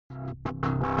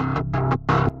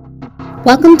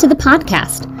Welcome to the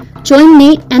podcast. Join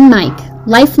Nate and Mike,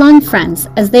 lifelong friends,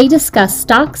 as they discuss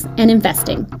stocks and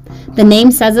investing. The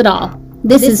name says it all.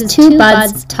 This is Two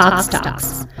Buds Talk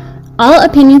Stocks. All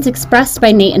opinions expressed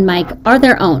by Nate and Mike are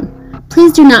their own.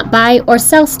 Please do not buy or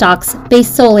sell stocks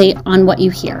based solely on what you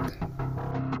hear.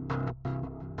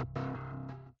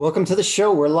 Welcome to the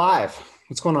show. We're live.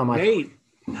 What's going on, Mike? Nate,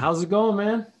 how's it going,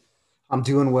 man? I'm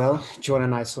doing well. Enjoying a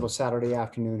nice little Saturday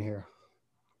afternoon here.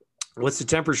 What's the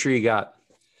temperature you got?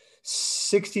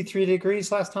 63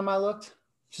 degrees last time I looked.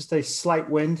 Just a slight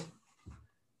wind.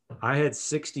 I had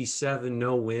 67,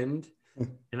 no wind.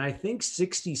 And I think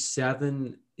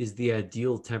 67 is the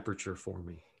ideal temperature for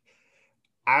me.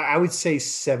 I would say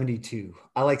 72.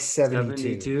 I like 72.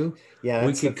 72? Yeah.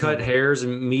 We could cut hairs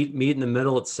and meet in the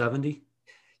middle at 70.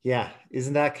 Yeah.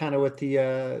 Isn't that kind of what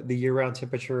the year-round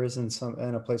temperature is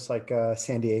in a place like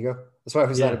San Diego? That's why I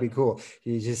always thought it'd be cool.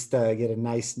 You just get a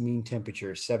nice mean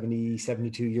temperature, 70,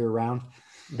 72 year-round.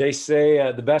 They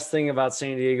say the best thing about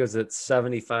San Diego is it's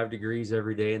 75 degrees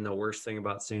every day, and the worst thing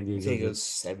about San Diego is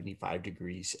 75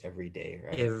 degrees every day,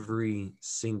 right? Every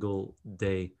single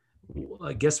day.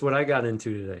 Guess what I got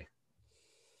into today?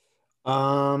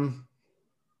 We're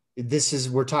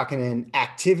talking an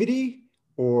activity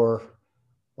or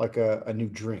like a new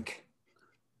drink?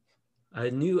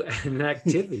 An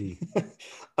activity.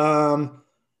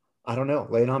 I don't know.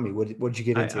 Lay it on me. What'd you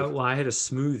get into? I had a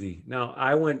smoothie. Now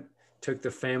I took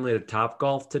the family to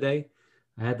Topgolf today.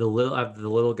 I have the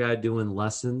little guy doing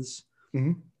lessons.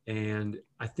 Mm-hmm. And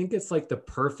I think it's like the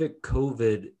perfect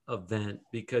COVID event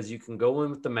because you can go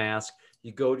in with the mask,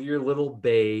 you go to your little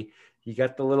bay, you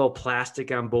got the little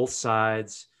plastic on both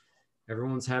sides.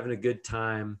 Everyone's having a good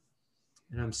time.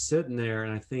 And I'm sitting there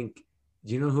and I think,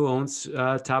 do you know who owns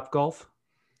Topgolf?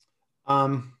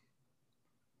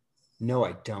 No,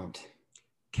 I don't.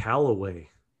 Callaway.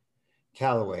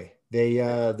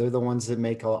 They're the ones that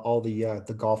make all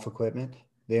the golf equipment.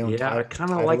 They own. I kind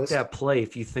of like that play.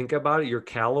 If you think about it, you're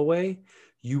Callaway,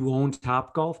 you own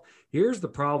Topgolf. Here's the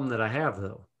problem that I have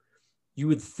though. You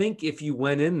would think if you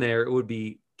went in there, it would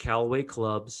be Callaway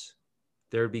clubs.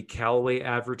 There'd be Callaway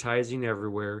advertising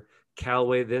everywhere.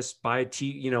 Callaway this, buy a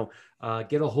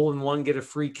get a hole-in-one, get a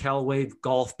free Callaway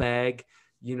golf bag,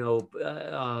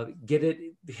 get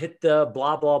it, hit the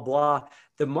blah, blah, blah.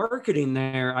 The marketing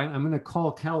there, I'm going to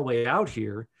call Callaway out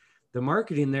here. The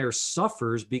marketing there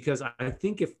suffers because I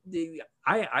think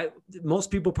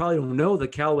most people probably don't know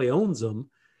that Callaway owns them.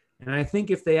 And I think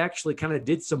if they actually kind of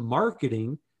did some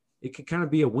marketing, it could kind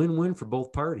of be a win-win for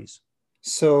both parties.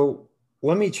 So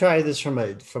let me try this from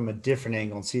a different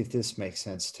angle and see if this makes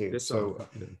sense too.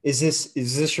 Is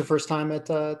this your first time at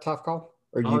Topgolf,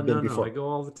 or you've been before? No, I go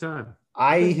all the time.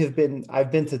 I've been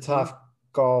to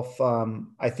Topgolf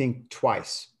I think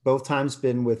twice. Both times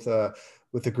been with a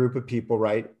group of people,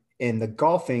 right? And the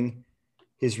golfing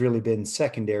has really been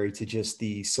secondary to just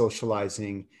the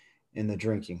socializing and the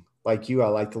drinking. Like you, I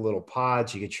like the little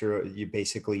pods. You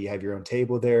have your own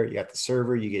table there. You got the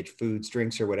server. You get foods,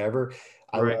 drinks, or whatever.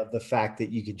 I love the fact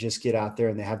that you could just get out there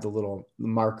and they have the little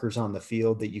markers on the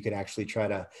field that you could actually try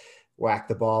to whack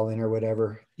the ball in or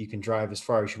whatever. You can drive as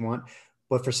far as you want.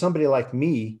 But for somebody like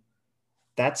me,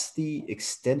 that's the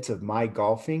extent of my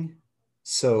golfing.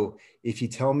 So if you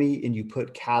tell me and you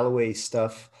put Callaway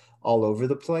stuff all over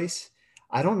the place,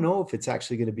 I don't know if it's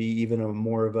actually going to be even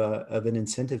more of an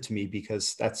incentive to me,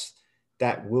 because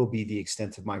that will be the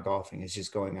extent of my golfing, is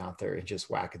just going out there and just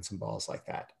whacking some balls like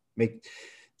that. Make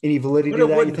any validity to that, you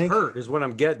think? It wouldn't hurt is what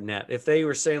I'm getting at. If they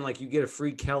were saying like you get a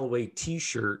free Callaway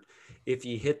t-shirt if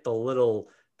you hit the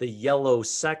yellow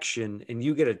section and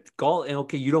you get a golf, and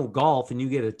okay, you don't golf and you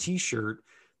get a t-shirt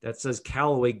that says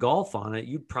Callaway Golf on it,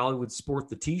 you probably would sport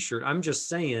the t-shirt. I'm just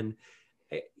saying,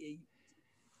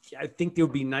 I think it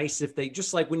would be nice if they,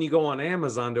 just like when you go on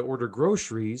Amazon to order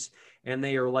groceries and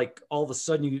they are like, all of a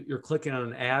sudden you're clicking on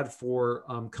an ad for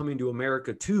Coming to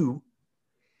America 2,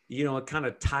 it kind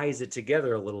of ties it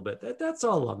together a little bit. That's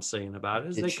all I'm saying about it,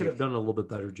 is they could have done a little bit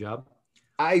better job.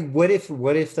 What if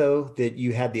though, that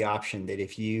you had the option that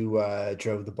if you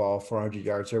drove the ball 400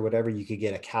 yards or whatever, you could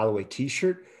get a Callaway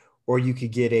t-shirt or you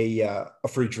could get a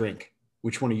free drink?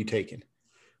 Which one are you taking?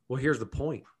 Well, here's the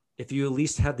point. If you at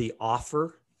least had the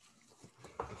offer,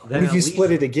 then if you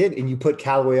split it again and you put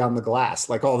Callaway on the glass,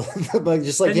 like all like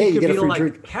just like, hey, you get a free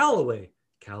drink. Callaway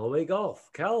Golf,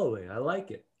 Callaway. I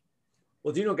like it.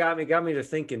 Well, got me to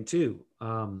thinking too.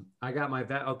 I got my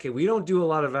okay. We don't do a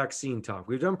lot of vaccine talk.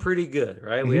 We've done pretty good,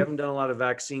 right? Mm-hmm. We haven't done a lot of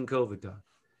vaccine COVID talk.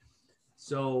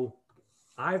 So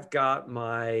I've got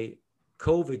my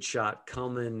COVID shot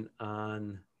coming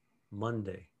on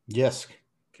Monday. Yes.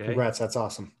 Okay. Congrats. That's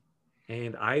awesome.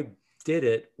 And I did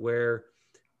it where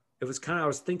it was I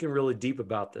was thinking really deep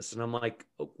about this. And I'm like,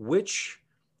 which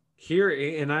here,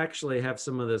 and I actually have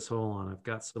some of this. Hold on. I've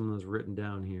got some of this written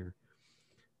down here.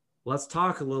 Let's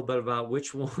talk a little bit about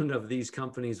which one of these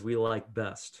companies we like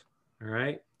best. All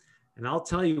right. And I'll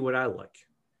tell you what I like.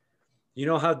 You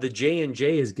know how the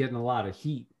J&J is getting a lot of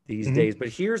heat these days, but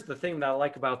here's the thing that I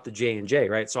like about the J&J,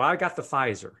 right? So I got the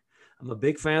Pfizer. I'm a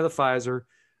big fan of the Pfizer.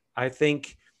 I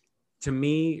think, to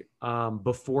me,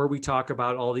 before we talk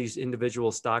about all these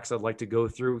individual stocks I'd like to go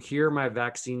through, here are my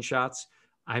vaccine shots.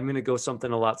 I'm going to go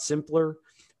something a lot simpler.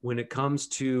 When it comes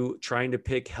to trying to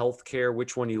pick healthcare,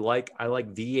 which one you like, I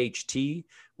like VHT,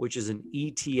 which is an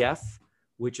ETF,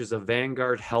 which is a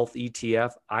Vanguard Health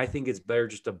ETF. I think it's better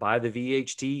just to buy the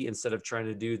VHT instead of trying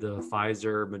to do the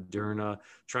Pfizer, Moderna,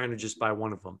 trying to just buy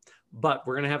one of them. But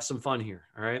we're going to have some fun here,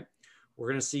 all right? We're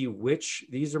going to see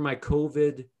these are my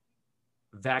COVID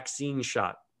vaccine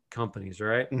shot companies, all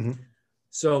right?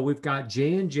 So we've got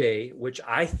J&J, which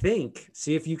I think,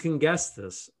 see if you can guess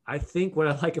this. I think what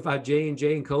I like about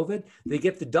J&J and COVID, they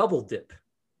get the double dip,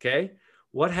 okay?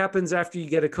 What happens after you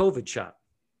get a COVID shot?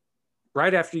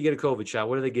 Right after you get a COVID shot,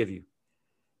 what do they give you?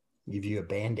 Give you a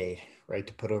Band-Aid, right,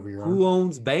 to put over your Who arm.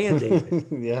 owns Band-Aid?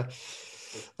 Yeah.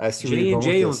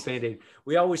 J&J owns Band-Aid.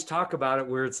 We always talk about it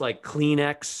where it's like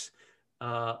Kleenex,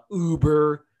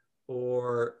 Uber,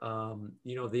 or,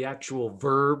 the actual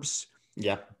verbs.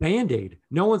 Yeah. Band-Aid.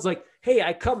 No one's like, hey,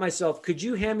 I cut myself. Could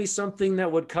you hand me something that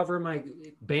would cover my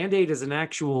Band-Aid is an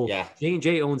actual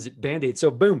J&J owns Band-Aid. So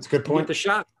boom, it's a good point. You get the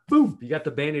shot, boom, you got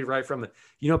the Band-Aid right from it.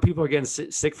 People are getting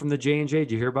sick from the J&J.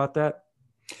 Did you hear about that?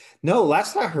 No,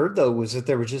 last I heard though was that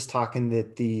they were just talking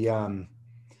that the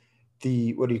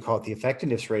what do you call it? The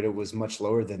effectiveness rate was much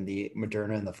lower than the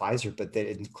Moderna and the Pfizer, but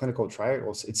that in clinical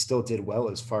trials, it still did well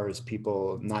as far as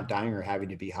people not dying or having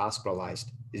to be hospitalized.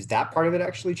 Is that part of it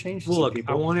actually changed? Well, look,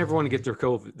 I want everyone to get their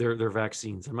COVID, their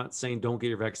vaccines. I'm not saying don't get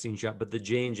your vaccine shot, but the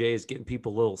J&J is getting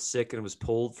people a little sick, and it was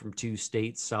pulled from 2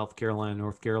 states, South Carolina,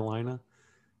 North Carolina,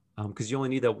 because you only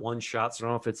need that one shot. So I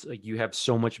don't know if it's like you have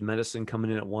so much medicine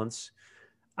coming in at once.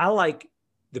 I like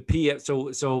the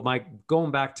PF. So my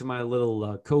going back to my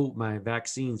little my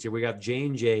vaccines here, we got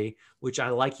J&J, which I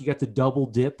like. You got the double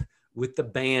dip with the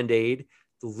Band-Aid,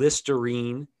 the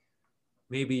Listerine.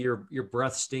 Maybe your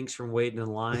breath stinks from waiting in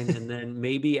line. And then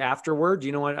maybe afterward,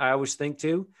 you know what I always think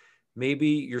too? Maybe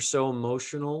you're so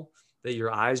emotional that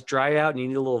your eyes dry out and you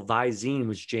need a little Visine,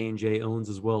 which J&J owns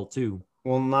as well too.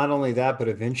 Well, not only that, but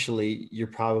eventually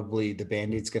the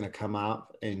Band-Aid's going to come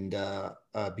out and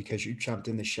because you jumped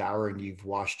in the shower and you've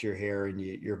washed your hair and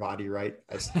your body, right?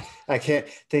 I can't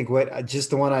think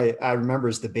just the one I remember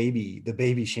is the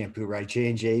baby shampoo, right?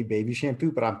 J&J baby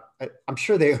shampoo, but I'm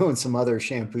sure they own some other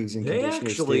shampoos and they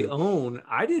conditioners actually too. own,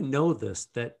 I didn't know this,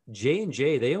 that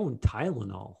J&J, they own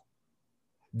Tylenol.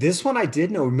 This one I did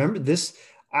know. Remember this?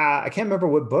 I can't remember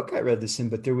what book I read this in,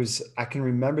 but I can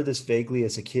remember this vaguely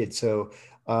as a kid. So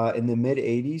in the mid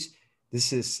 80s,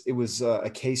 it was a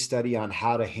case study on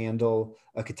how to handle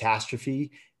a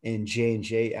catastrophe, and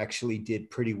J&J actually did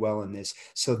pretty well in this.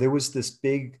 So there was this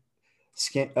big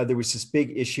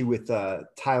issue with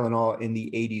Tylenol in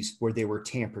the 80s where they were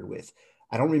tampered with.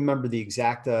 I don't remember the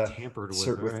exact tampered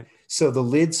with. Right. So the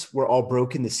lids were all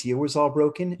broken, the seal was all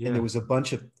broken, and there was a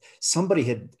bunch of somebody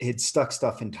had stuck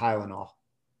stuff in Tylenol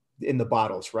in the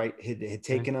bottles, right? Had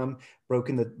taken them,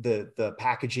 broken the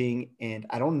packaging, and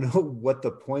I don't know what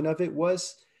the point of it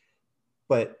was,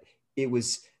 but there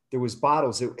was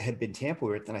bottles that had been tampered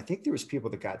with, and I think there was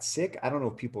people that got sick. I don't know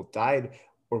if people died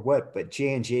or what, but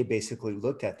J&J basically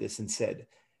looked at this and said,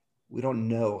 we don't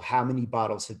know how many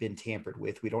bottles have been tampered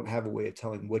with. We don't have a way of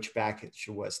telling which package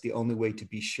it was. The only way to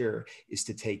be sure is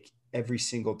to take every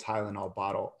single Tylenol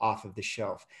bottle off of the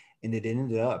shelf. And it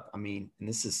ended up, and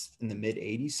this is in the mid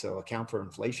 80s, so account for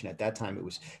inflation. At that time, it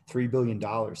was $3 billion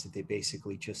that they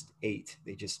basically just ate.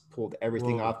 They just pulled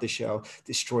everything off the shelf,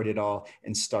 destroyed it all,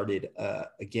 and started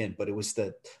again. But it was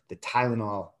the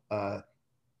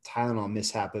Tylenol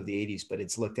mishap of the 80s, but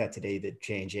it's looked at today that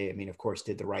J&J, of course,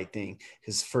 did the right thing,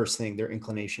 because first thing, their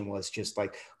inclination was just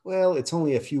like, well, it's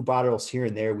only a few bottles here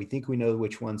and there. We think we know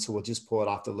which one, so we'll just pull it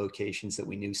off the locations that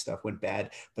we knew stuff went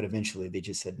bad. But eventually they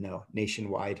just said, no,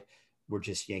 nationwide, we're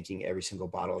just yanking every single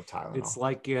bottle of Tylenol. It's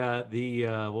like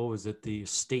what was it? The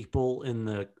staple in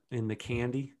the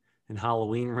candy in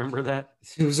Halloween. Remember that?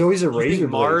 It was always a razor blade.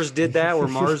 Mars did that, where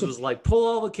Mars was like, pull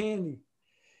all the candy.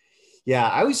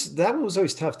 Yeah, that one was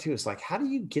always tough too. It's like, how do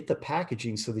you get the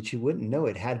packaging so that you wouldn't know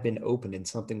it had been opened and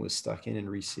something was stuck in and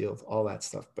resealed, all that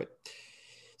stuff. But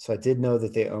so I did know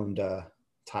that they owned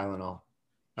Tylenol.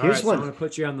 Here's one. So I'm going to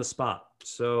put you on the spot.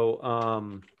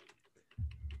 So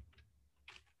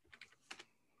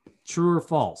true or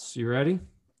false. You ready?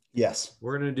 Yes.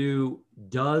 We're going to do,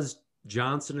 does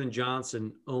Johnson &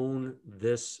 Johnson own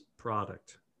this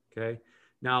product? Okay.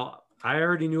 Now, I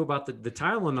already knew about the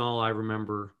Tylenol. I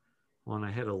remember when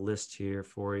I had a list here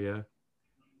for you.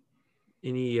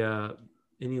 Any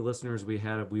listeners we've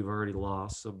already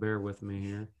lost, so bear with me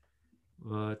here.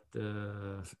 But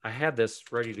I had this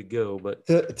ready to go. But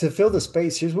to fill the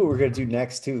space, here's what we're going to do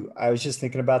next too. I was just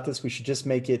thinking about this. We should just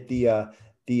make it the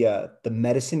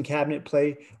medicine cabinet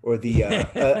play, or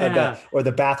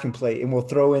the bathroom play, and we'll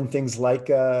throw in things like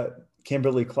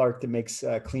Kimberly Clark that makes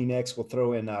Kleenex. We'll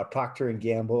throw in Procter and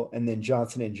Gamble, and then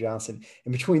Johnson and Johnson.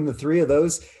 And between the three of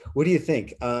those, what do you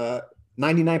think?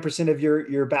 99% of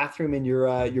your bathroom and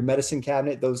your medicine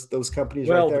cabinet, those companies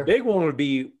right there. Well, the big one would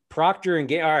be Procter and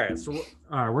Gamble.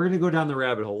 All right, we're going to go down the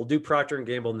rabbit hole. We'll do Procter and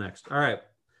Gamble next. All right.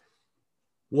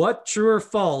 What, true or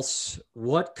false,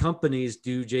 what companies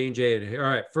do J&J? All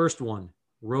right, first one,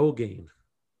 Rogaine.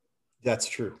 That's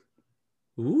true.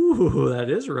 Ooh, that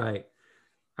is right.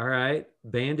 All right,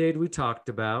 Band-Aid we talked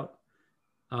about.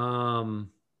 What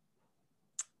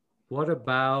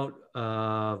about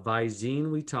Visine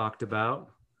we talked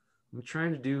about? I'm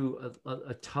trying to do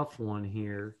a tough one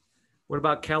here. What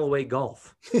about Callaway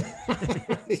Golf?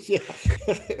 Yeah.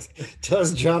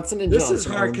 Does Johnson and This Johnson? is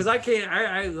hard because I can't.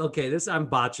 I'm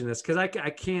botching this because I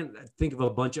can't think of a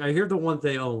bunch. I hear the ones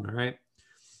they own. All right,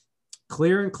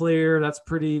 Clear and Clear. That's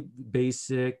pretty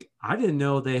basic. I didn't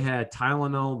know they had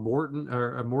Tylenol,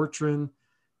 Motrin,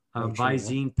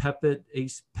 Visine,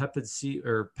 Pepid C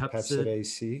or Pepsid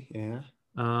AC. Yeah.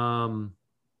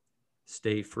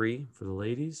 Stay Free for the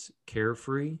ladies.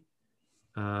 Carefree.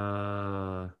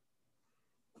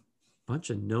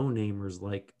 Bunch of no-namers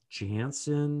like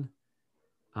Janssen,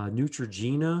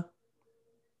 Neutrogena.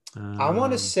 I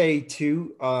want to say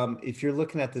too, if you're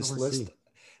looking at this list,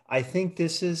 I think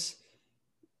this,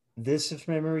 if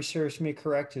memory serves me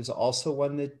correct, is also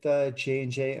one that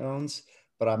J&J owns,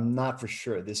 but I'm not for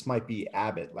sure. This might be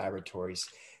Abbott Laboratories,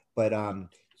 but the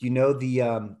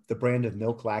brand of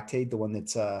milk Lactaid, the one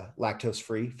that's lactose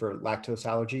free for lactose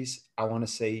allergies. I want to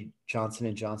say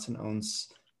Johnson & Johnson owns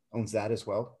that as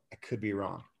well. I could be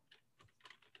wrong.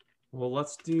 Well,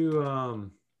 let's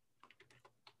do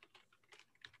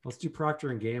Procter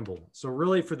and Gamble. So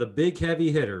really for the big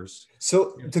heavy hitters.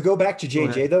 So to go back to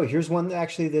J&J though, here's one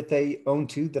actually that they own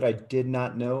too that I did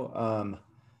not know.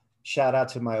 Shout out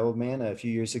to my old man. A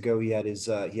few years ago, he had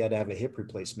to have a hip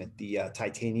replacement. The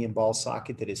titanium ball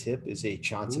socket that his hip is a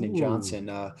Johnson & Johnson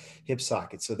hip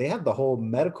socket. So they have the whole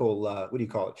medical,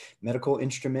 medical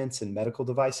instruments and medical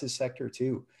devices sector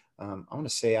too. I want to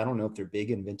say, I don't know if they're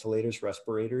big in ventilators,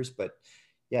 respirators, but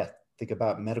yeah, think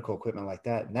about medical equipment like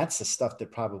that. And that's the stuff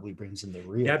that probably brings in the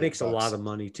real. That makes a lot of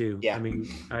money too. Yeah. I mean,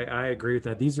 I agree with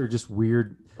that. These are just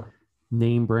weird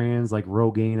name brands like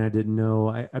Rogaine. I didn't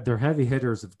know. Their heavy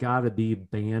hitters have got to be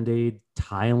Band-Aid,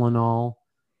 Tylenol.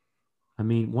 I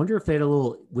mean, wonder if they had a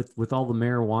little with all the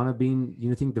marijuana being,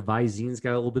 think the Visine's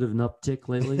got a little bit of an uptick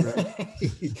lately, right?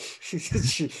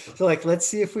 So let's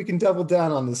see if we can double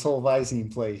down on this whole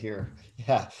Visine play here.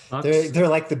 Yeah. They're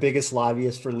like the biggest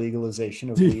lobbyists for legalization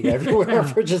of weed everywhere.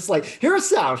 For just like, hear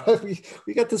us out.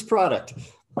 We got this product.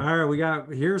 All right.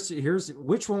 Here's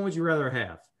which one would you rather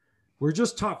have? We're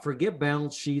just forget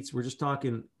balance sheets. We're just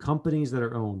talking companies that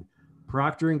are owned.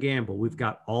 Procter & Gamble. We've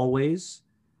got Always,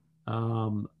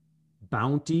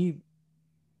 Bounty,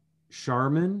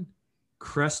 Charmin,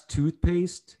 Crest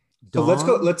toothpaste. Dawn.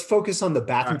 So let's focus on the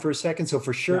bathroom for a second. So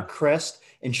for sure, Crest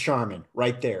and Charmin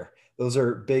right there. Those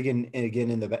are big and again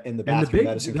in the bathroom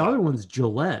medicine. The other one's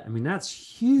Gillette. I mean, that's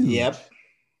huge. Yep.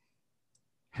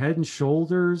 Head and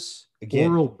Shoulders,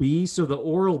 again. Oral-B. So the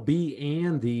Oral-B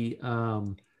and the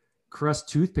Crest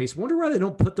toothpaste. Wonder why they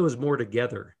don't put those more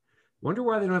together. Wonder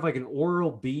why they don't have like an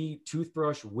Oral-B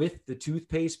toothbrush with the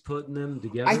toothpaste, putting them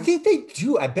together. I think they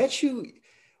do. I bet you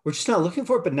we're just not looking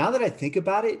for it. But now that I think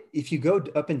about it, if you go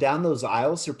up and down those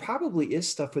aisles, there probably is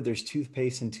stuff where there's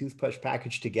toothpaste and toothbrush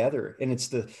packaged together, and it's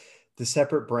the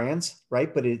separate brands,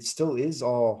 right? But it still is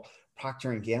all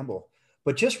Procter and Gamble.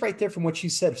 But just right there from what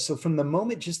you said. So from the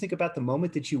moment, just think about the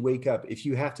moment that you wake up, if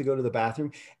you have to go to the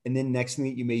bathroom and then next thing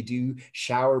that you may do,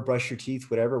 shower, brush your teeth,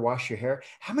 whatever, wash your hair.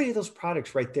 How many of those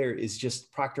products right there is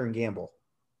just Procter and Gamble?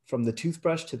 From the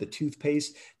toothbrush to the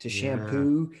toothpaste to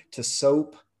shampoo to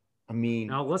soap. I mean,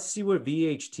 now let's see what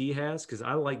VHT has, because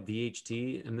I like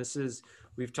VHT. And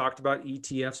we've talked about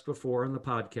ETFs before on the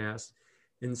podcast.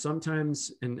 And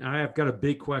sometimes, and I've got a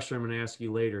big question I'm going to ask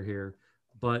you later here,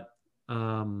 but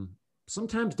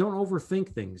sometimes don't overthink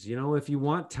things. If you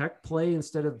want tech play,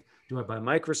 instead of do I buy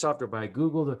Microsoft or buy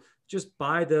Google, just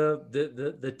buy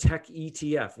the tech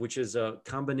ETF, which is a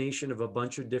combination of a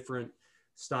bunch of different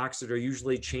stocks that are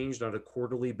usually changed on a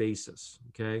quarterly basis.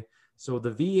 Okay. So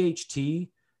the VHT,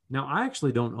 now I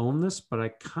actually don't own this, but I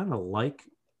kind of like,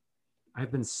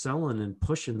 I've been selling and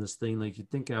pushing this thing. Like you'd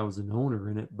think I was an owner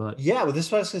in it, but Yeah, well, this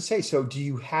is what I was going to say. So do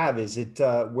you have, is it,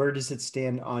 where does it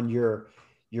stand on your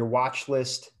watch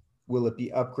list? Will it be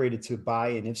upgraded to buy?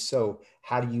 And if so,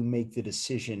 how do you make the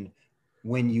decision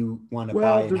when you want to buy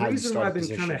well, and the how you reason why start a I've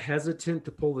been kind of position? hesitant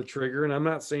to pull the trigger, and I'm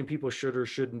not saying people should or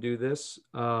shouldn't do this,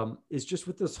 is just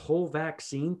with this whole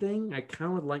vaccine thing. I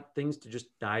kind of would like things to just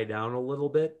die down a little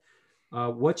bit.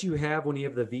 What you have when you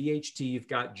have the VHT, you've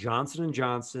got Johnson and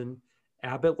Johnson,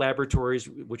 Abbott Laboratories,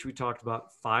 which we talked about,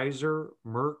 Pfizer,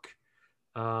 Merck,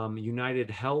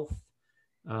 United Health,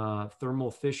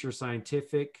 Thermo Fisher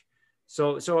Scientific.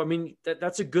 So I mean,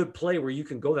 that's a good play where you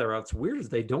can go that route. It's weird is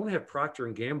they don't have Procter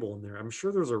and Gamble in there. I'm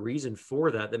sure there's a reason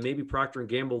for that. That maybe Procter and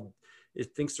Gamble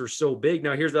thinks they're so big.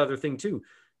 Now here's the other thing too.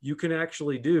 You can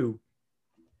actually do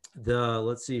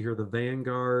let's see here, the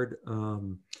Vanguard.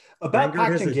 About Vanguard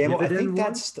Procter has and a Gamble, I dividend think one.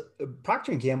 that's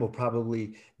Procter and Gamble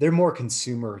probably they're more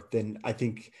consumer than I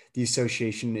think the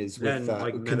association is with Then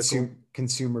like medical.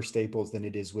 consumer staples than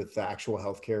it is with actual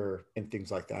healthcare and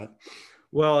things like that.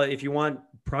 Well, if you want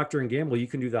Procter and Gamble, you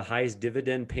can do the highest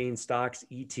dividend paying stocks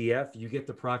ETF. You get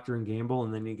the Procter and Gamble,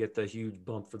 and then you get the huge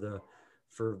bump for the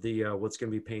what's going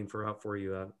to be paying for out for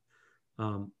you.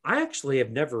 I actually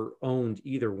have never owned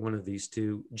either one of these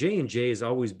two. J&J has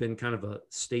always been kind of a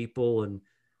staple, and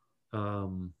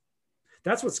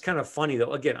that's what's kind of funny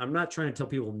though. Again, I'm not trying to tell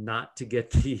people not to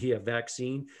get the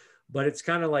vaccine, but it's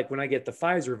kind of like when I get the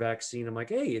Pfizer vaccine, I'm like,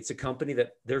 hey, it's a company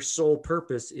that their sole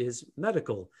purpose is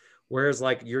medical. Whereas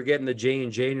like you're getting the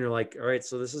J&J and you're like, all right,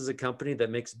 so this is a company that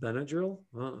makes Benadryl.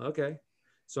 Well, okay.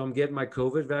 So I'm getting my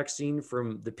COVID vaccine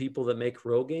from the people that make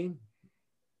Rogaine.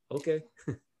 Okay.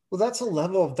 Well, that's a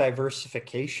level of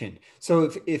diversification. So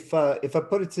if I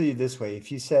put it to you this way, if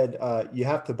you said you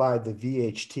have to buy the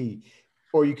VHT,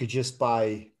 or you could just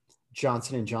buy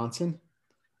Johnson and Johnson,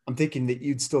 I'm thinking that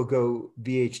you'd still go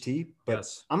VHT. But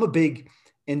Yes. I'm a big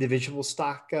individual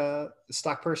stock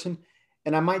person,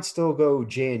 and I might still go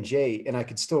J&J, and I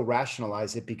could still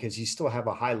rationalize it because you still have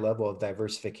a high level of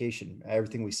diversification.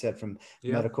 Everything we said, from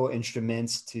Yeah. medical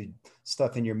instruments to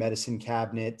stuff in your medicine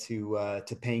cabinet to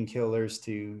painkillers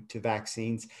to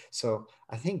vaccines. So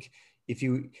I think if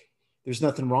you there's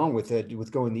nothing wrong with it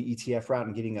with going the ETF route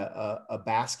and getting a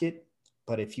basket.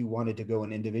 But if you wanted to go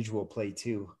an individual play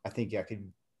too, I think I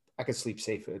could sleep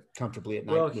safe comfortably at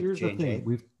Well, night with here's the thing.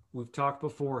 J&J. We've talked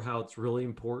before how it's really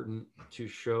important to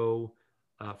show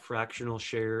fractional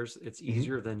shares. It's Mhm.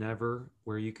 easier than ever,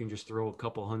 where you can just throw a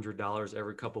couple $100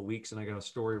 every couple of weeks. And I got a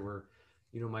story where,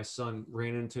 my son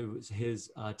ran into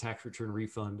his tax return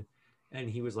refund, and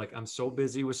he was like, "I'm so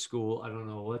busy with school. I don't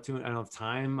know what to. I don't have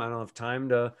time. I don't have time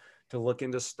to look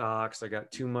into stocks. I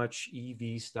got too much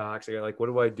EV stocks. I got like, what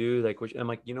do I do? Like, which I'm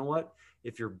like, you know what?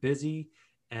 If you're busy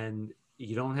and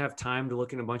you don't have time to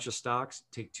look in a bunch of stocks,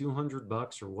 take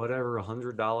 $200 or whatever,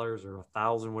 $100 or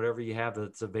 1,000, whatever you have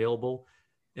that's available,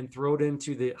 and throw it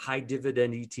into the high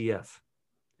dividend ETF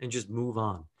and just move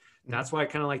on. That's why I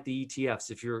kind of like the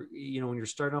ETFs. If you're, when you're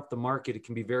starting off the market, it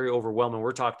can be very overwhelming.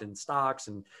 We're talking stocks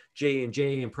and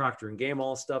J&J and Procter and Gamble,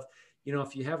 all stuff.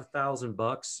 If you have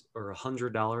 $1,000 or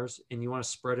 $100 and you want to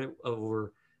spread it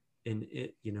over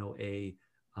the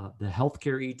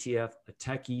healthcare ETF, a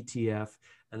tech ETF,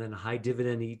 and then a high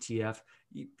dividend ETF,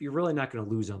 you're really not going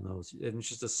to lose on those. And it's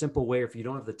just a simple way. If you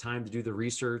don't have the time to do the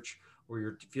research, or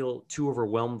you feel too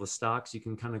overwhelmed with stocks, you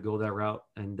can kind of go that route.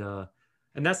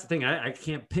 And that's the thing. I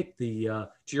can't pick to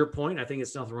your point. I think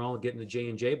it's nothing wrong with getting the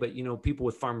J&J, but people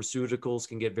with pharmaceuticals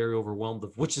can get very overwhelmed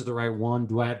of which is the right one.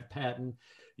 Do I have a patent?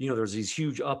 There's these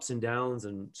huge ups and downs,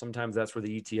 and sometimes that's where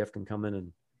the ETF can come in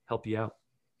and help you out.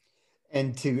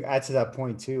 And to add to that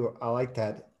point too, I like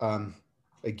that.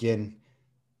 Again,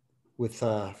 with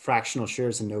fractional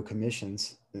shares and no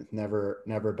commissions, never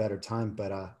a better time.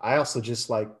 But I also just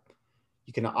like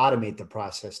you can automate the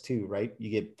process too, right? You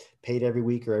get paid every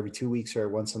week or every 2 weeks or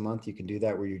once a month. You can do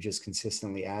that where you're just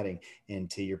consistently adding. And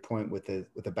to your point with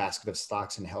the basket of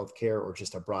stocks in healthcare or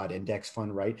just a broad index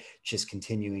fund, right? Just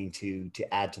continuing to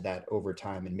add to that over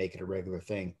time and make it a regular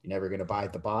thing. You're never going to buy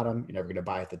at the bottom. You're never going to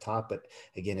buy at the top. But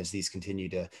again, as these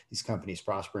companies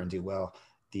prosper and do well,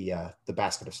 the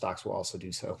basket of stocks will also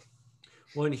do so.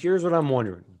 Well, and here's what I'm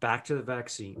wondering. Back to the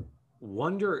vaccine.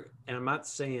 And I'm not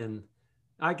saying,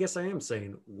 I guess I am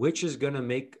saying, which is going to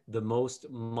make the most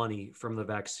money from the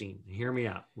vaccine? Hear me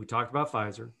out. We talked about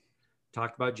Pfizer,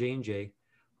 talked about J&J.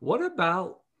 What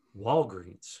about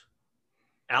Walgreens,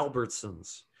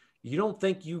 Albertsons? You don't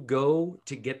think you go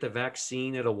to get the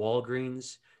vaccine at a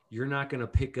Walgreens, you're not going to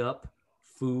pick up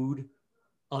food,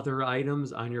 other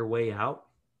items on your way out?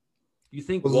 You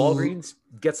think Walgreens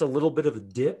gets a little bit of a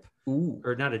dip,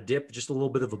 or not a dip, just a little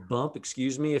bit of a bump,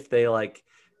 excuse me, if they like,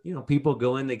 you know, people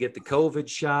go in, they get the COVID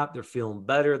shot, they're feeling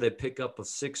better, they pick up a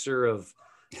sixer of,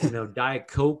 you know, Diet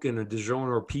Coke and a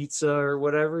DiGiorno pizza or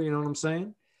whatever, you know what I'm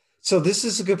saying? So this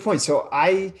is a good point. So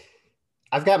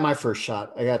I've got my first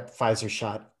shot. I got Pfizer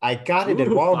shot. I got it at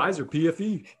Pfizer,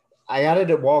 PFE. I got it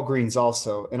at Walgreens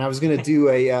also, and I was going to do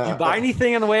a. Did you buy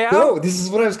anything on the way out? No, this is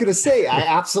what I was going to say. I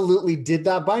absolutely did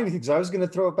not buy anything, so I was going to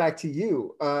throw it back to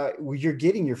you. You're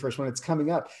getting your first one; it's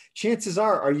coming up. Chances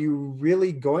are you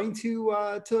really going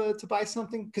to buy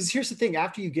something? Because here's the thing: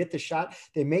 after you get the shot,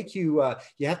 they make you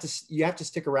you have to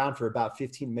stick around for about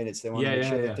 15 minutes. They want to make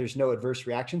sure that there's no adverse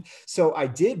reaction. So I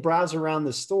did browse around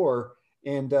the store.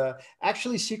 And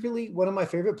actually, secretly, one of my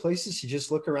favorite places to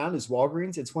just look around is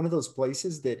Walgreens. It's one of those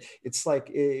places that it's like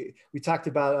we talked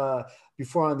about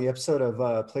before on the episode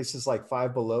of places like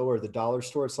Five Below or the dollar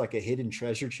store. It's like a hidden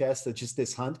treasure chest of just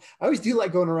this hunt. I always do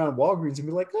like going around Walgreens and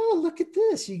be like, oh, look at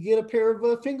this. You get a pair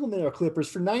of fingernail clippers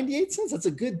for 98 cents. That's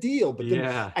a good deal. But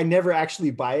then I never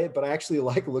actually buy it, but I actually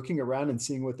like looking around and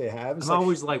seeing what they have. I'm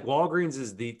always like, Walgreens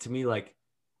is to me, like,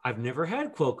 I've never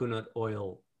had coconut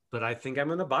oil, but I think I'm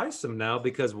going to buy some now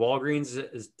because Walgreens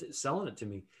is selling it to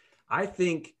me. I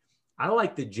think I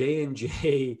like the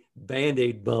J&J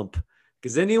Band-Aid bump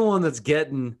because anyone that's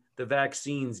getting the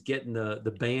vaccines getting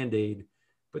the Band-Aid,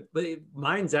 but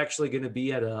mine's actually going to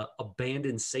be at a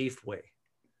abandoned Safeway.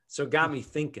 So it got me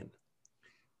thinking,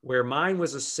 where mine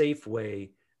was a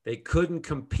Safeway, they couldn't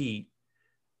compete.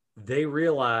 They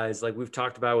realized, like we've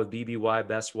talked about with BBY,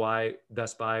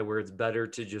 Best Buy, where it's better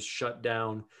to just shut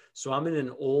down. So I'm in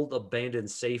an old abandoned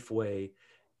Safeway,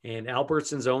 and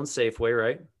Albertson's own Safeway,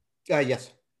 right?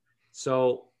 Yes.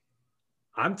 So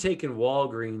I'm taking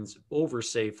Walgreens over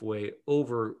Safeway,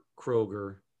 over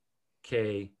Kroger,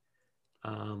 K.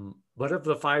 But of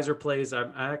the Pfizer plays,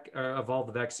 of all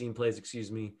the vaccine plays,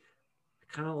 excuse me, I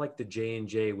kind of like the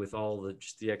J&J with all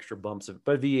just the extra bumps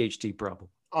but VHT problem.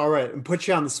 All right, and put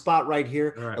you on the spot right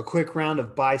here. Right. A quick round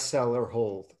of buy, sell, or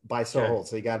hold. Buy, sell, hold.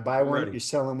 So you got to buy one, you're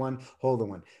selling one, holding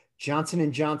one. Johnson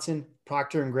 & Johnson,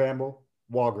 Procter & Gamble,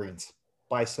 Walgreens.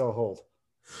 Buy, sell, hold.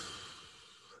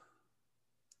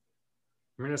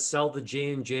 I'm going to sell the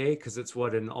J&J because it's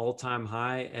an all-time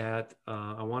high at,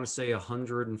 I want to say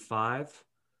 105.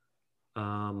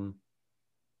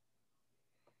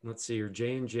 Let's see, your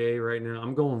J&J right now.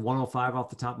 I'm going 105 off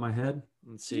the top of my head.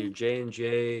 Let's see, your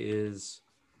J&J is,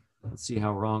 let's see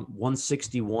how wrong,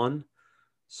 161.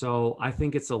 So I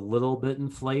think it's a little bit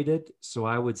inflated. So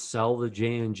I would sell the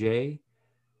J&J.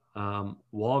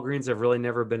 Walgreens I've really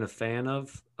never been a fan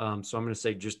of. So I'm going to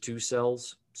say just two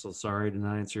sells. So sorry to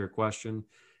not answer your question.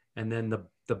 And then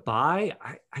the buy,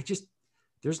 I just,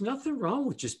 there's nothing wrong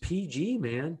with just PG,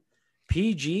 man.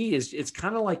 PG it's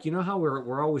kind of like, you know how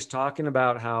we're always talking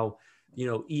about how, you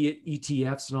know,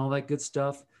 ETFs and all that good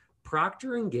stuff.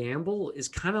 Procter and Gamble is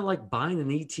kind of like buying an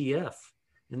ETF,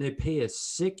 and they pay a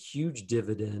sick, huge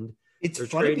dividend. It's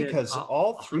funny because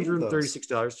all three of those,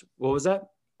 $136. What was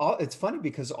that? It's funny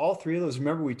because all three of those,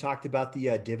 remember we talked about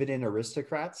the dividend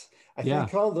aristocrats? I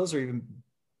think all those are even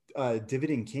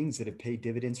dividend kings that have paid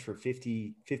dividends for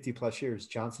 50 plus years.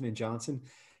 Johnson & Johnson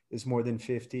is more than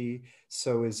 50.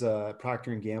 So is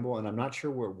Procter and Gamble. And I'm not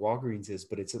sure where Walgreens is,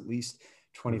 but it's at least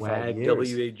 25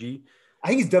 years. WAG. I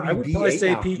think it's WBA I would probably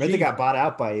say now. PG. Remember they got bought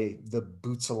out by the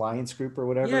Boots Alliance Group or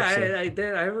whatever. Yeah,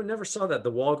 so. I never saw that.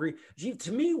 The Walgreens.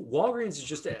 To me, Walgreens is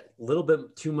just a little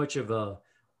bit too much of a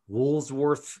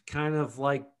Woolworth kind of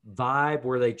like vibe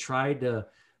where they tried to,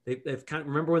 they've kind of,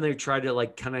 remember when they tried to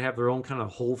like kind of have their own kind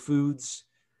of Whole Foods?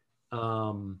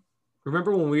 Remember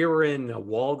when we were in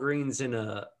Walgreens in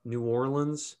New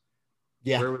Orleans?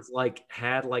 Yeah. Where it was like,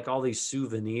 had like all these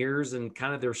souvenirs and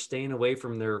kind of they're staying away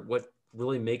from what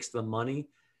really makes the money.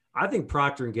 I think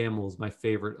Procter and Gamble is my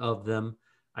favorite of them.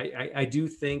 I do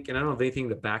think, and I don't have anything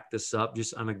to back this up,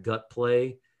 just on a gut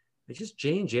play. It's just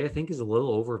J&J, I think, is a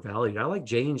little overvalued. I like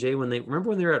J&J when they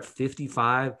were at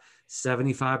 $55,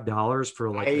 $75 for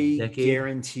like a decade. I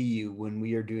guarantee you when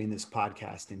we are doing this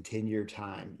podcast in 10-year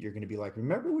time, you're going to be like,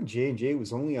 remember when J&J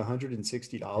was only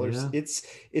 $160? Yeah.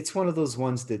 It's one of those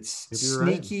ones that's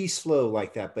sneaky slow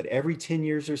like that. But every 10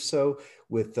 years or so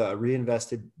with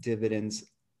reinvested dividends,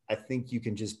 I think you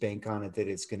can just bank on it that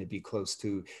it's going to be close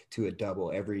to a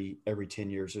double every 10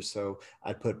 years or so.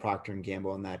 I'd put Procter and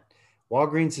Gamble in that.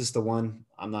 Walgreens is the one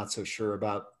I'm not so sure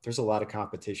about. There's a lot of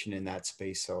competition in that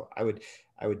space. So I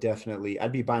would definitely,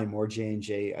 I'd be buying more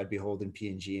J&J. I'd be holding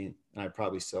P&G, and I'd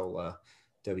probably sell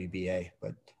WBA,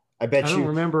 but I bet I don't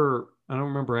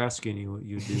remember asking you what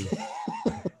you do.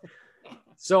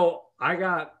 So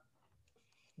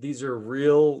these are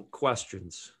real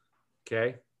questions,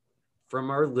 okay, from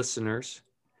our listeners.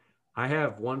 I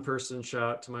have one person, shout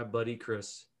out to my buddy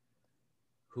Chris,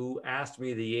 who asked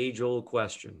me the age-old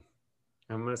question.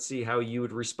 I'm going to see how you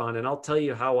would respond, and I'll tell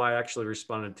you how I actually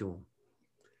responded to him.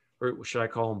 Or should I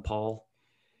call him Paul?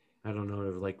 I don't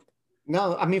know. Like,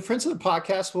 no, I mean, friends of the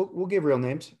podcast, we'll give real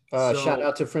names. Shout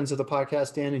out to friends of the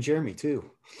podcast, Dan and Jeremy too.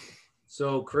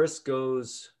 So Chris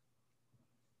goes,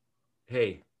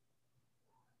 hey,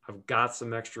 I've got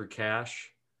some extra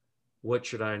cash. What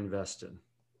should I invest in?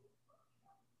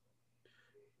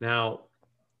 Now,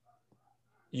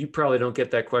 you probably don't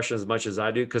get that question as much as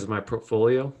I do because of my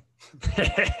portfolio.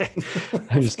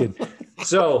 I'm just kidding.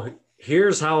 So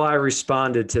here's how I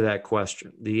responded to that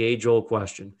question, the age-old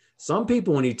question. Some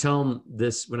people, when I tell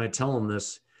them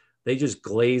this, they just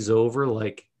glaze over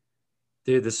like,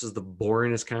 dude, this is the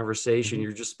boringest conversation.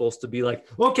 You're just supposed to be like,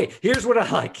 okay, here's what I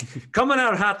like. Coming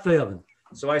out hot the oven.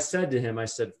 So I said to him,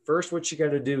 first, what you got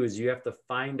to do is you have to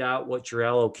find out what your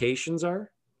allocations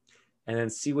are and then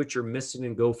see what you're missing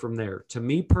and go from there. To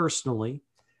me personally,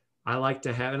 I like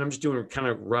to have, and I'm just doing kind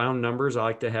of round numbers. I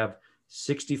like to have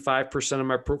 65% of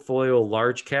my portfolio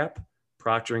large cap,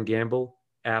 Procter & Gamble,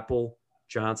 Apple,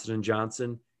 Johnson &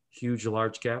 Johnson, huge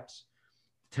large caps,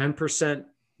 10%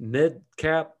 mid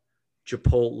cap,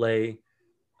 Chipotle.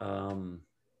 I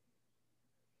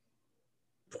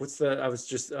was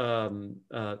just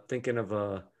thinking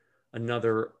of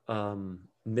another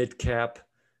mid cap,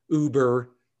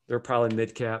 Uber. They're probably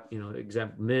mid cap,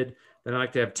 example mid. Then I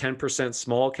like to have 10%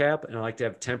 small cap, and I like to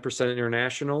have 10%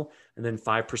 international, and then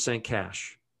 5%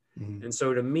 cash. Mm-hmm. And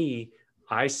so to me,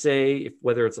 I say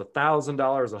whether it's $1,000,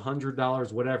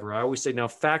 $100, whatever, I always say now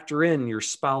factor in your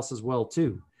spouse as well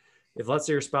too. If let's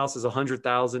say your spouse is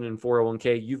 100,000 in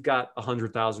 401k, you've got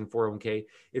 100,000 401k.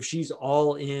 If she's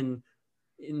all in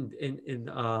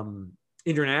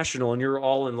international and you're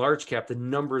all in large cap, the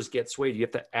numbers get swayed. You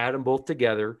have to add them both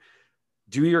together.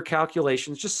 Do your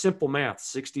calculations, just simple math,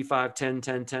 65, 10,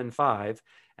 10, 10, 5.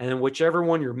 And then whichever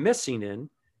one you're missing in,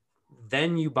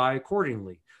 then you buy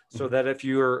accordingly. So that if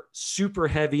you're super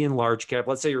heavy in large cap,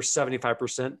 let's say you're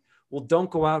 75%, well, don't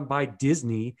go out and buy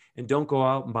Disney and don't go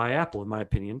out and buy Apple, in my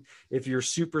opinion. If you're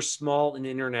super small and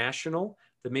international,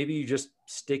 then maybe you just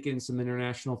stick in some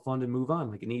international fund and move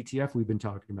on, like an ETF we've been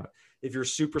talking about. If you're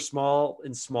super small,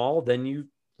 then you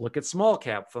look at small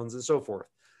cap funds and so forth.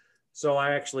 So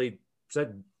I actually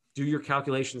said, do your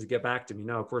calculations and get back to me.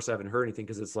 Now, of course, I haven't heard anything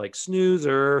because it's like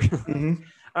snoozer. Mm-hmm.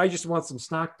 I just want some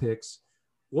stock picks.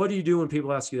 What do you do when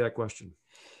people ask you that question?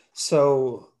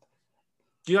 So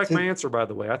do you like my answer, by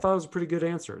the way? I thought it was a pretty good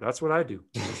answer. That's what I do.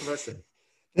 That's what I said.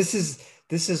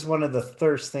 This is one of the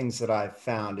first things that I've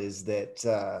found is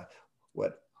that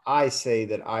what I say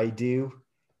that I do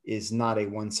is not a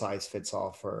one size fits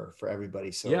all for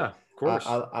everybody. So yeah, of course.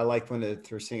 I like when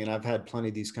they're saying, and I've had plenty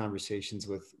of these conversations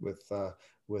with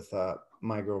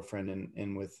my girlfriend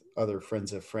and with other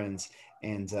friends of friends.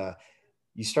 And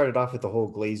you started off with the whole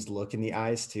glazed look in the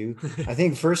eyes too. I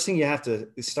think first thing you have to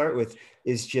start with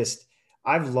is just,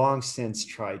 I've long since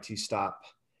tried to stop.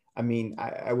 I mean,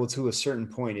 I will to a certain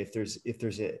point, if there's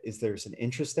an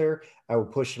interest there, I will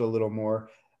push it a little more,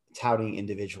 touting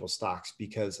individual stocks,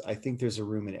 because I think there's a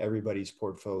room in everybody's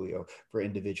portfolio for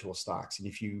individual stocks. And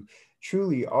if you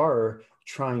truly are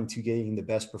trying to gain the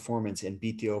best performance and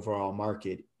beat the overall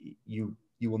market, you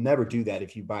will never do that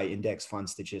if you buy index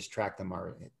funds to just track the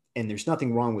market. And there's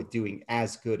nothing wrong with doing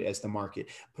as good as the market.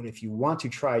 But if you want to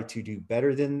try to do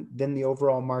better than the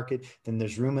overall market, then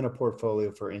there's room in a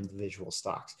portfolio for individual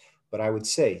stocks. But I would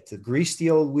say to grease the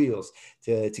old wheels,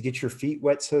 to get your feet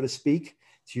wet, so to speak,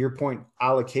 to your point,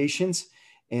 allocations.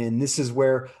 And this is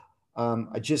where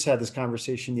I just had this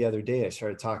conversation the other day. I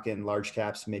started talking large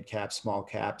caps, mid caps, small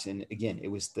caps. And again, it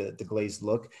was the glazed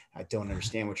look. I don't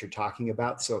understand what you're talking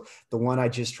about. So the one I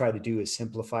just try to do is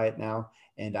simplify it now.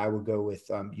 And I will go with,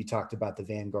 you talked about the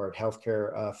Vanguard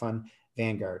Healthcare Fund.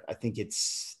 Vanguard, I think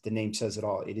the name says it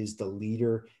all. It is the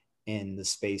leader in the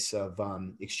space of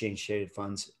exchange traded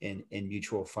funds and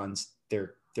mutual funds.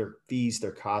 Their fees,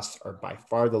 their costs are by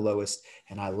far the lowest.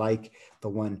 And I like the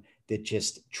one that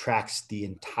just tracks the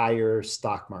entire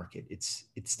stock market. It's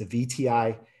the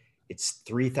VTI. It's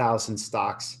 3,000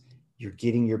 stocks. You're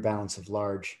getting your balance of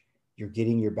large. You're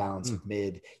getting your balance of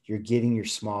mid. You're getting your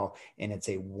small. And it's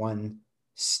a one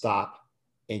stop,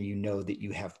 and you know that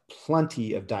you have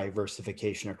plenty of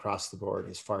diversification across the board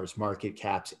as far as market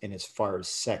caps and as far as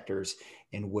sectors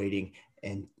and weighting.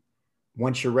 And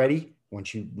once you're ready,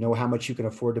 once you know how much you can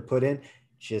afford to put in,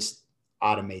 just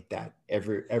automate that.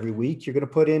 Every week you're going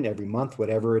to put in, every month,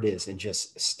 whatever it is, and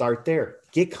just start there.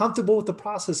 Get comfortable with the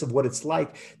process of what it's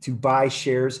like to buy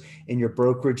shares in your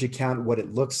brokerage account, what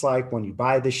it looks like when you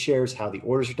buy the shares, how the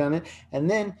orders are done. And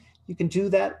then you can do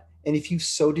that. And if you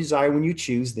so desire, when you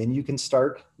choose, then you can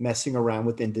start messing around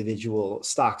with individual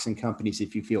stocks and companies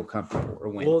if you feel comfortable or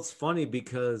when. Well, it's funny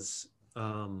because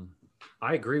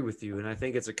I agree with you. And I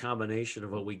think it's a combination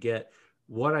of what we get.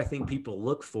 What I think people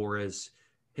look for is,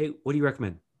 hey, what do you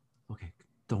recommend? Okay,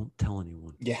 don't tell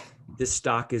anyone. Yeah. This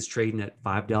stock is trading at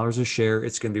 $5 a share.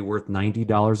 It's going to be worth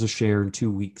 $90 a share in 2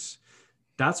 weeks.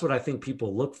 That's what I think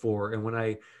people look for. And when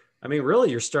I mean, really,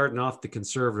 you're starting off the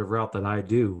conservative route that I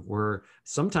do, where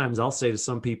sometimes I'll say to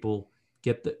some people,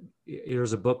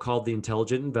 there's a book called The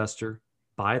Intelligent Investor.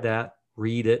 Buy that,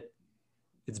 read it.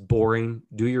 It's boring.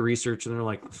 Do your research. And they're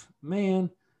like,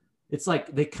 man, it's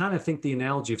like they kind of think the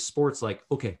analogy of sports, like,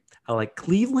 okay, I like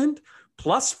Cleveland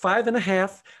plus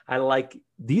 5.5. I like,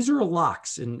 these are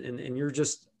locks. And you're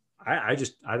just, I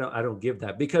don't give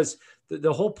that, because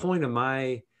the whole point of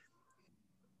my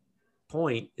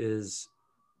point is,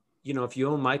 you know, if you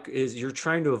own you're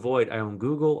trying to avoid, I own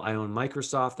Google, I own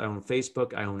Microsoft, I own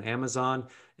Facebook, I own Amazon.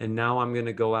 And now I'm going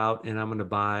to go out and I'm going to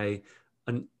buy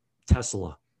a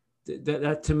Tesla.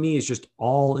 That to me is just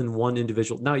all in one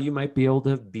individual. Now you might be able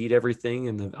to beat everything.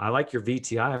 And I like your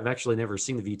VTI. I've actually never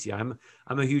seen the VTI.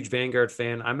 I'm a huge Vanguard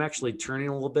fan. I'm actually turning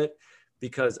a little bit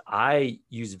because I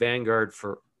use Vanguard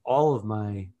for all of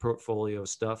my portfolio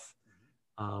stuff.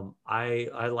 I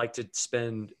like to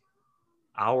spend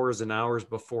hours and hours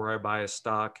before I buy a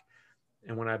stock.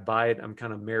 And when I buy it, I'm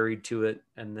kind of married to it.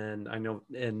 And then I know,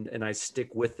 and I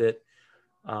stick with it.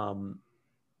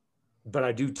 But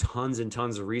I do tons and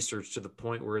tons of research to the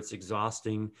point where it's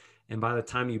exhausting. And by the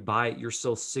time you buy it, you're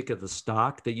so sick of the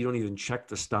stock that you don't even check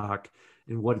the stock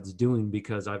and what it's doing,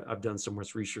 because I've done so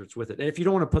much research with it. And if you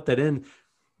don't want to put that in,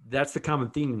 that's the common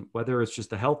theme, whether it's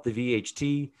just the health, the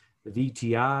VHT, the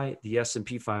VTI, the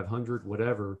S&P 500,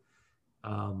 whatever.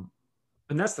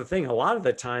 And that's the thing. A lot of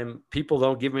the time, people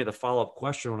don't give me the follow-up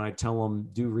question when I tell them,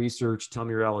 do research, tell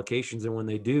me your allocations. And when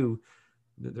they do,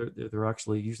 they're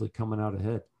actually usually coming out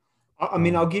ahead. I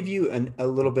mean, I'll give you a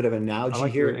little bit of an analogy I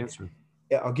like here. Your answer.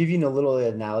 Yeah, I'll give you a little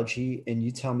analogy, and you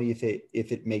tell me if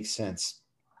it makes sense.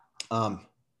 I'm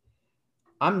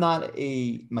not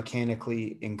a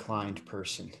mechanically inclined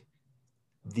person.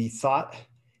 It's not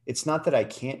that I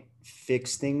can't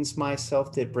fix things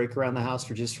myself that break around the house.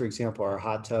 For example, our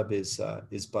hot tub is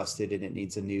busted and it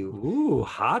needs a new. Ooh,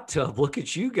 hot tub! Look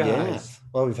at you guys. Yeah.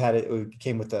 Well, we've had it. It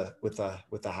came with the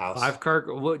house.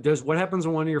 5-car. What happens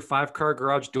when one of your 5-car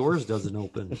garage doors doesn't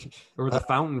open, or the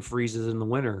fountain freezes in the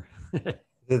winter?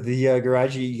 The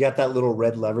garage, you got that little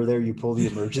red lever there. You pull the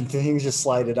emergent things, just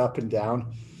slide it up and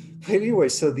down. But anyway,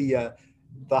 so the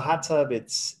hot tub,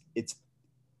 it's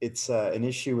an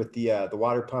issue with the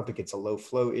water pump. It gets a low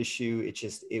flow issue.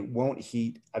 It won't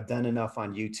heat. I've done enough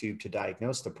on YouTube to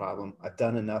diagnose the problem. I've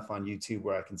done enough on YouTube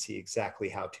where I can see exactly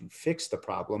how to fix the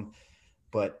problem,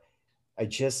 but I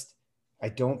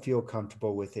don't feel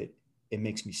comfortable with it. It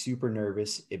makes me super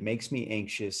nervous. It makes me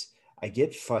anxious. I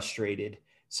get frustrated.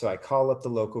 So I call up the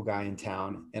local guy in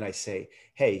town and I say,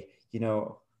 hey,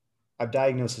 I've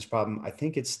diagnosed this problem. I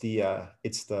think it's the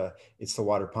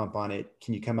water pump on it.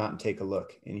 Can you come out and take a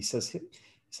look? And he says,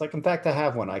 it's like, in fact, I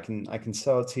have one. I can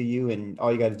sell it to you. And all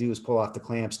you got to do is pull off the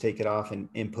clamps, take it off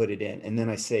and put it in. And then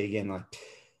I say again, like,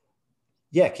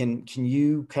 yeah, can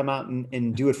you come out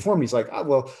and do it for me? He's like, oh,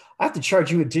 well, I have to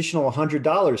charge you additional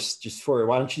 $100 just for it.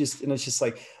 Why don't you just, and it's just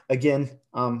like, again,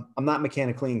 I'm not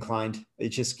mechanically inclined. It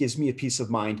just gives me a peace of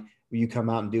mind. You come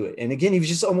out and do it. And again, he was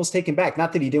just almost taken back.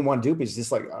 Not that he didn't want to do it, but he's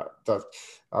just like,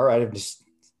 all right,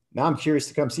 now I'm curious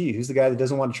to come see you. Who's the guy that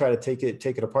doesn't want to try to take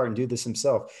it apart and do this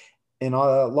himself? And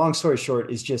long story short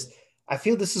is just, I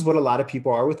feel this is what a lot of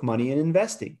people are with money and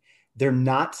investing. They're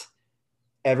not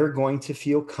ever going to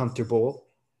feel comfortable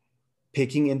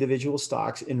picking individual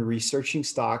stocks and researching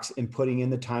stocks and putting in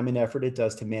the time and effort it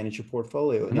does to manage a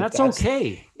portfolio. And that's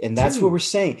okay. And that's what we're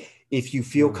saying. If you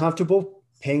feel comfortable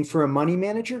paying for a money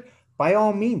manager, by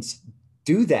all means,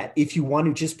 do that. If you want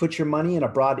to just put your money in a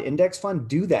broad index fund,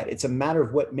 do that. It's a matter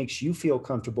of what makes you feel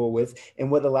comfortable with and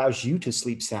what allows you to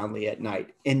sleep soundly at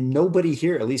night. And nobody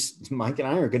here, at least Mike and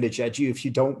I, are going to judge you if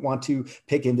you don't want to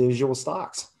pick individual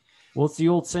stocks. Well, it's the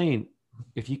old saying,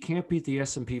 if you can't beat the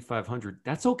S&P 500,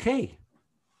 that's okay.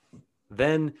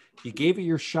 Then you gave it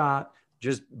your shot.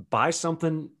 Just buy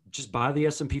something, just buy the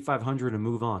S&P 500 and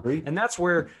move on. Great. And that's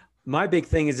where my big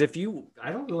thing is, I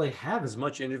don't really have as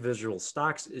much individual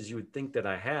stocks as you would think that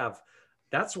I have.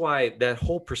 That's why that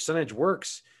whole percentage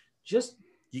works. Just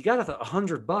you got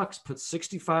 $100, put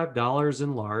 $65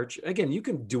 in large. Again, you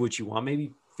can do what you want,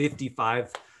 maybe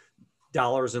 $55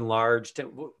 in large.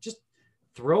 Just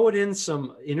throw it in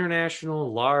some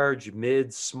international, large,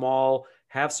 mid, small,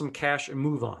 have some cash and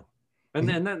move on. And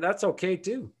then that's okay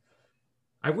too.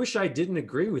 I wish I didn't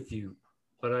agree with you,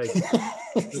 but I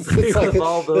agree with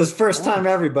all those. This first time,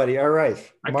 everybody. All right.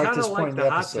 I kind of like the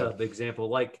hot tub example.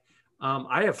 Like,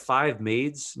 I have 5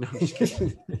 maids. No, I'm just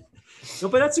kidding. No,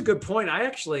 but that's a good point. I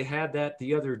actually had that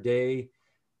the other day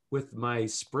with my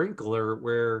sprinkler,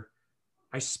 where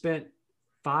I spent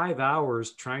 5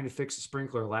 hours trying to fix a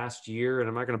sprinkler last year. And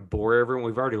I'm not going to bore everyone.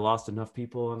 We've already lost enough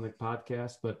people on the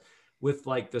podcast, but with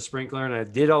like the sprinkler, and I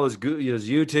did all those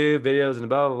YouTube videos and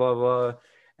blah, blah, blah, blah.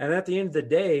 And at the end of the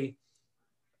day,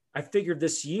 I figured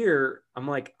this year, I'm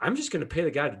like, I'm just going to pay the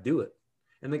guy to do it.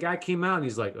 And the guy came out and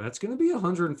he's like, that's going to be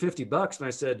 $150. And I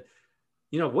said,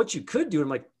 what you could do. I'm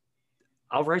like,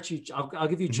 I'll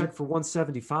give you a check for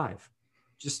 $175.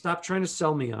 Just stop trying to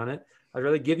sell me on it. I'd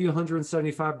rather give you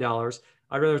 $175.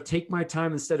 I'd rather take my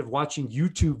time instead of watching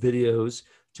YouTube videos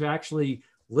to actually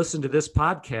listen to this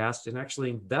podcast and actually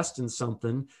invest in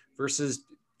something versus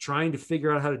trying to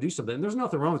figure out how to do something. And there's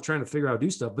nothing wrong with trying to figure out how to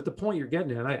do stuff, but the point you're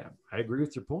getting at, I agree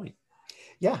with your point.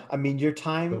 Yeah. I mean, your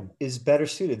time is better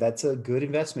suited. That's a good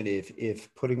investment.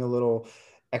 If putting a little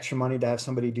extra money to have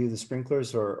somebody do the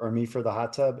sprinklers or me for the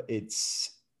hot tub,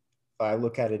 I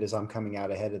look at it as I'm coming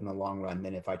out ahead in the long run.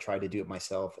 Then if I try to do it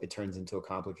myself, it turns into a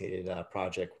complicated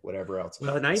project, whatever else.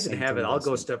 Well, and I even have it. I'll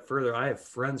go a step further. I have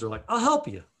friends who are like, I'll help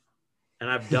you. And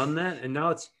I've done that. And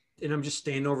now I'm just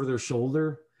standing over their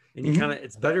shoulder. And you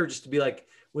it's better just to be like,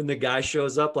 when the guy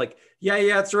shows up, like, yeah,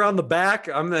 it's around the back.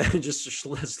 I'm gonna just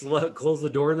close the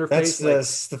door in their face.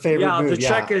 That's the favorite move. The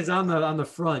check is on the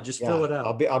front. Just fill it out.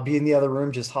 I'll be in the other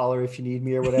room. Just holler if you need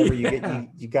me or whatever.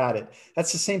 You got it.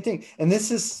 That's the same thing. And this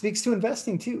speaks to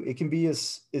investing too. It can be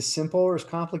as simple or as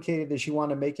complicated as you want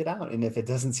to make it out. And if it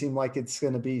doesn't seem like it's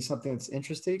going to be something that's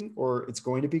interesting or it's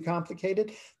going to be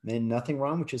complicated, then nothing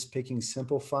wrong with just picking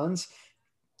simple funds.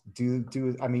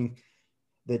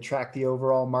 That track the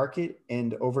overall market,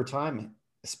 and over time,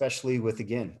 especially with,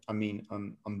 again, I'm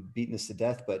beating this to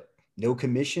death, but no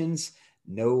commissions,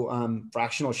 no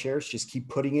fractional shares, just keep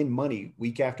putting in money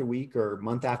week after week or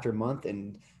month after month,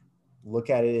 and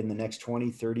look at it in the next 20,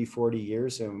 30, 40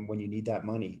 years. And when you need that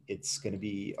money, it's going to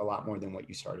be a lot more than what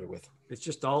you started with. It's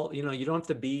just all, you don't have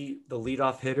to be the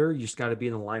leadoff hitter. You just got to be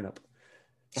in the lineup.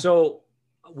 So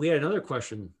we had another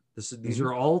question. These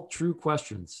are all true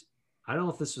questions. I don't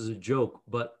know if this was a joke,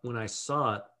 but when I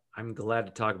saw it, I'm glad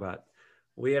to talk about it.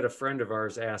 We had a friend of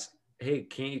ours ask, hey,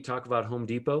 can't you talk about Home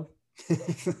Depot?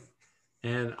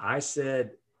 And I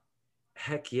said,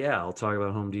 heck yeah, I'll talk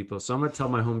about Home Depot. So I'm going to tell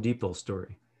my Home Depot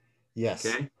story. Yes.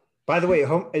 Okay. By the way,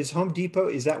 Home Depot,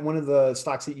 is that one of the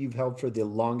stocks that you've held for the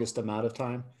longest amount of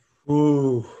time?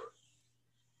 Ooh.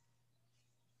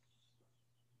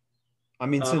 I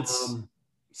mean, since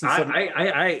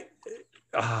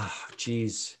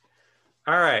geez.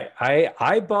 All right.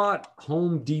 I bought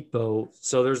Home Depot.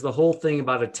 So there's the whole thing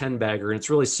about a 10 bagger, and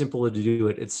it's really simple to do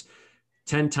it. It's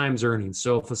 10 times earnings.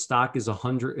 So if a stock is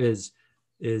 $100,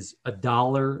 is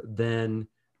 $1, then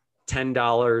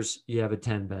 $10, you have a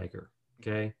 10 bagger.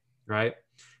 Okay. Right.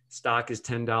 Stock is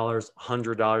 $10,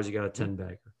 $100, you got a 10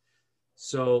 bagger.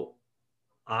 So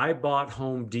I bought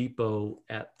Home Depot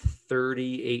at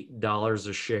 $38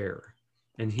 a share.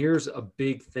 And here's a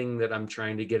big thing that I'm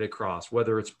trying to get across,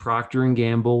 whether it's Procter &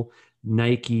 Gamble,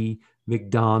 Nike,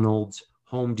 McDonald's,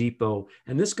 Home Depot.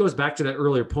 And this goes back to that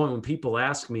earlier point when people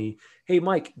ask me, hey,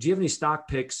 Mike, do you have any stock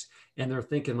picks? And they're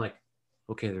thinking like,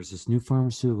 okay, there's this new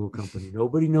pharmaceutical company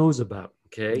nobody knows about.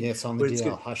 Okay. Yeah, it's on the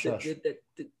deal. Hush, hush.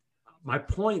 My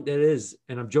point that is,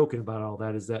 and I'm joking about all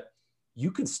that, is that you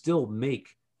can still make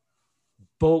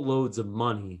boatloads of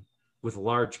money with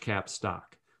large cap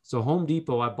stock. So Home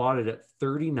Depot, I bought it at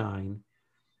 $39,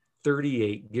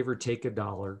 $38, give or take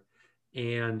 $1.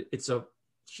 And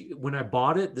when I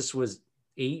bought it, this was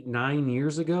 8-9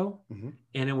 years ago,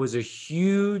 and it was a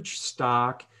huge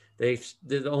stock. The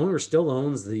owner still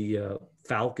owns the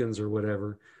Falcons or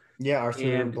whatever. Yeah,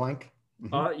 Arthur Blank.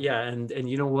 And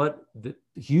you know what? The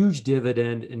huge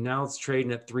dividend, and now it's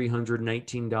trading at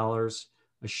 $319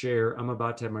 a share. I'm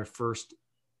about to have my first.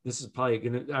 This is probably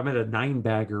I'm at a 9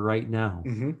 bagger right now.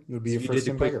 It would be so your first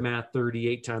 10 bagger. Quick math,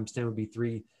 38 times 10 would be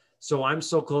 3. So I'm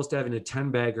so close to having a 10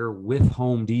 bagger with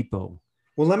Home Depot.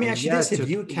 Well, let me ask you this: have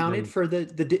you accounted for the?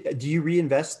 Do you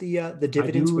reinvest the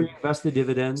dividends? I do reinvest the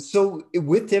dividends. So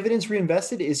with dividends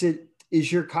reinvested, is it is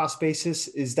your cost basis,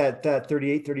 is that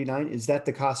 38, 39, is that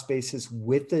the cost basis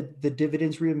with the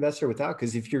dividends reinvested or without?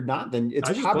 Because if you're not, then it's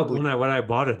probably when I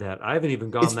bought it at. I haven't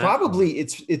even gone it's that probably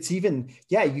far. it's even,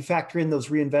 yeah, you factor in those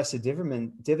reinvested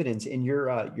dividends in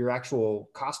your actual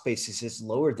cost basis is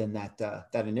lower than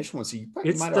that initial one. So you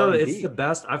probably might already It's be. the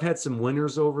best. I've had some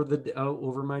winners over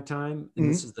my time, and Mhm.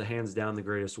 this is the hands down the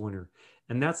greatest winner.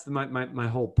 And that's my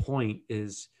whole point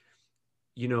is,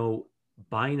 you know,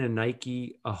 buying a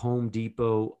Nike, a Home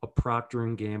Depot, a Procter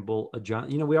and Gamble, a John.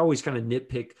 You know, we always kind of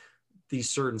nitpick these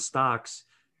certain stocks.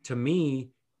 To me,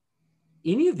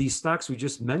 any of these stocks we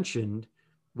just mentioned,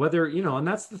 whether, you know, and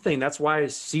that's the thing, that's why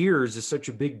Sears is such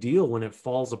a big deal when it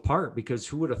falls apart, because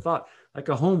who would have thought, like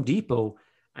a Home Depot,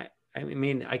 I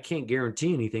mean, I can't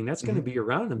guarantee anything that's going to be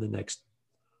around in the next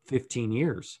 15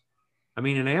 years. I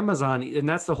mean, an Amazon, and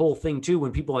that's the whole thing too,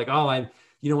 when people are like, oh, when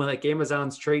like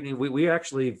Amazon's trading, we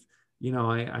actually, you know,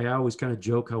 I always kind of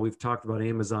joke how we've talked about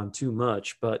Amazon too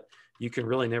much, but you can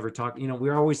really never talk, you know,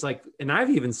 we're always like, and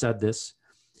I've even said this,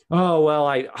 oh, well,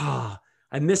 I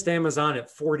missed Amazon at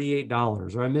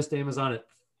 $48, or I missed Amazon at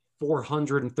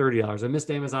 $430. I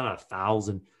missed Amazon at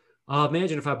 $1,000.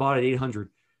 Imagine if I bought it at 800.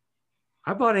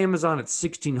 I bought Amazon at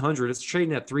 1,600. It's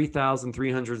trading at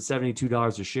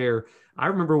 $3,372 a share. I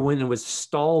remember when it was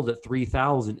stalled at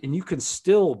 3,000, and you can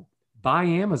still buy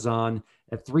Amazon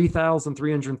at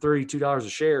 $3,332 a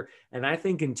share. And I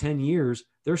think in 10 years,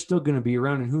 they're still going to be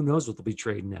around, and who knows what they'll be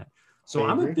trading at. So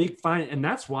I'm a big fan, and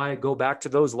that's why I go back to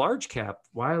those large cap,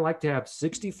 why I like to have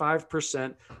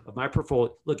 65% of my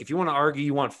portfolio. Look, if you want to argue,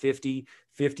 you want 50,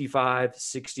 55,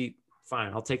 60,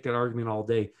 fine. I'll take that argument all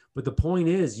day. But the point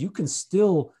is, you can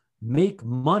still make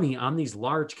money on these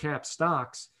large cap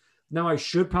stocks. Now, I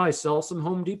should probably sell some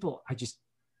Home Depot.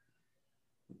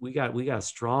 We got a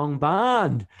strong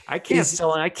bond. I can't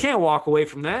sell it. I can't walk away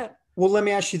from that. Well, let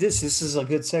me ask you this. This is a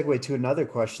good segue to another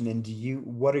question. And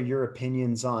what are your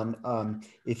opinions on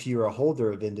if you're a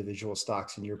holder of individual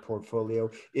stocks in your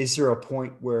portfolio? Is there a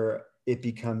point where it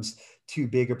becomes too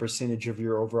big a percentage of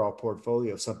your overall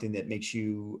portfolio, something that makes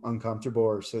you uncomfortable,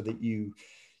 or so that you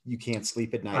can't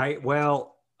sleep at night?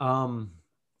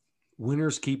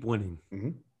 Winners keep winning.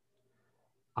 Mm-hmm.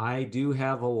 I do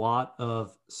have a lot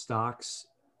of stocks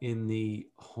in the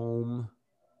home,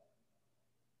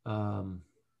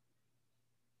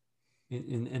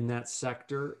 in that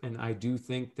sector, and I do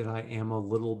think that I am a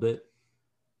little bit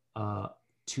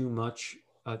too much.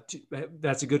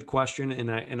 That's a good question,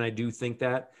 and I do think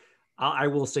that. I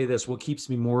will say this: what keeps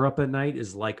me more up at night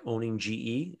is like owning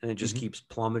GE, and it just keeps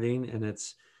plummeting, and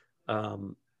it's,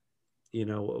 you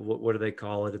know, what do they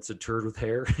call it? It's a turd with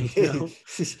hair, you know.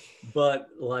 But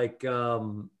like,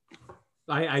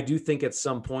 I do think at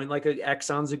some point, like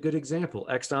Exxon's a good example.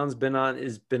 Exxon's been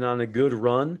on a good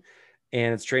run,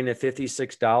 and it's trading at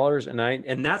 $56.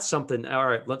 And that's something. All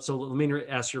right, let me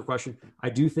ask your question. I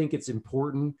do think it's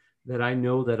important that I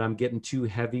know that I'm getting too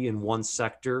heavy in one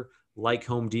sector, like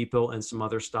Home Depot and some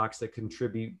other stocks that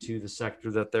contribute to the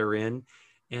sector that they're in.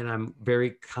 And I'm very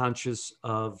conscious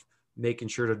of making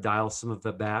sure to dial some of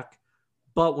it back.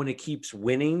 But when it keeps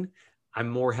winning, I'm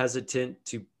more hesitant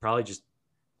to probably just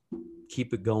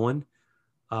keep it going.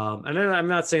 And I'm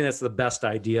not saying that's the best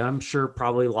idea. I'm sure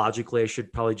probably logically I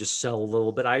should probably just sell a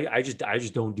little bit. I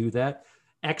just don't do that.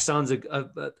 Exxon's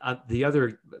the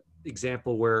other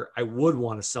example where I would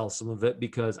want to sell some of it,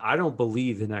 because I don't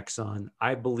believe in Exxon.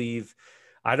 I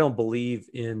don't believe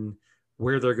in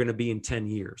where they're going to be in 10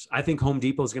 years. I think Home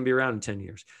Depot is going to be around in 10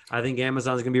 years. I think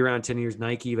Amazon is going to be around in 10 years,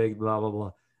 Nike, blah, blah,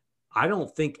 blah. I don't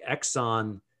think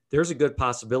Exxon, there's a good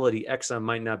possibility Exxon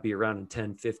might not be around in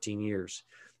 10, 15 years.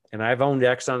 And I've owned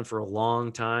Exxon for a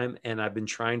long time, and I've been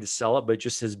trying to sell it, but it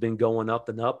just has been going up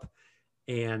and up.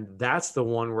 And that's the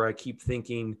one where I keep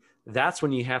thinking that's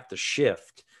when you have to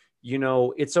shift. You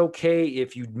know, it's okay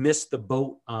if you miss the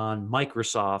boat on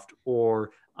Microsoft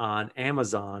or on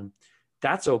Amazon.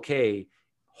 That's okay.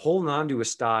 Holding on to a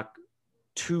stock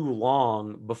too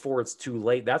long before it's too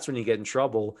late, that's when you get in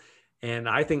trouble. And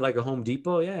I think like a Home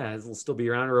Depot, yeah, it'll still be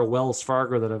around, or a Wells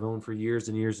Fargo that I've owned for years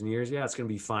and years and years. Yeah, it's going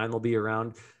to be fine. They'll be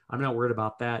around. I'm not worried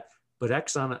about that. But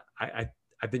Exxon,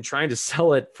 I've been trying to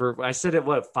sell it I said it,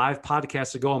 5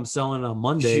 podcasts ago, I'm selling on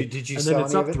Monday. Did you and sell then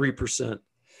it's any up of it? 3%.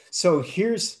 So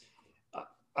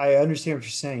I understand what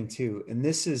you're saying too. And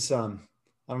this is, I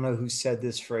don't know who said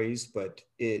this phrase, but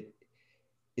it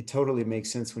totally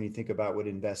makes sense when you think about what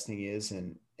investing is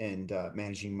and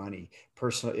managing money.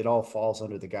 It all falls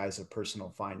under the guise of personal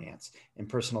finance, and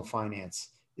personal finance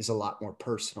is a lot more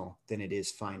personal than it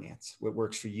is finance. What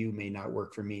works for you may not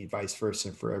work for me, and vice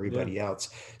versa for everybody else.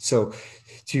 So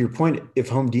to your point, if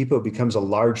Home Depot becomes a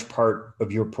large part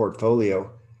of your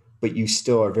portfolio, but you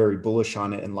still are very bullish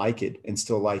on it and like it and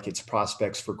still like its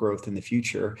prospects for growth in the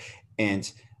future. And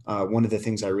one of the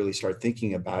things I really start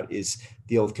thinking about is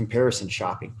the old comparison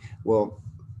shopping. Well,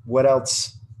 what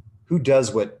else? Who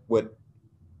does what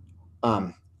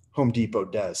Home Depot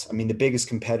does? I mean, the biggest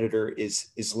competitor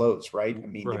is Lowe's, right? I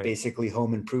mean, Right. basically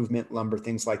home improvement, lumber,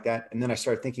 things like that. And then I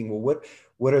start thinking, well,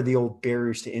 what are the old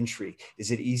barriers to entry?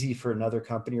 Is it easy for another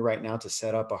company right now to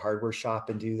set up a hardware shop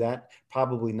and do that?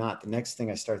 Probably not. The next thing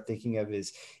I start thinking of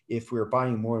is, if we're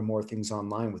buying more and more things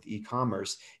online with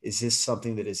e-commerce, is this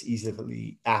something that is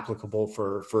easily applicable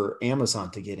for Amazon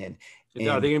to get in?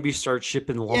 Are they going to be start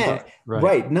shipping lumber? Yeah,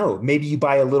 right. No, maybe you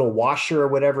buy a little washer or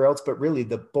whatever else, but really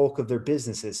the bulk of their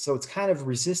business is. So it's kind of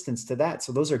resistance to that.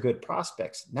 So those are good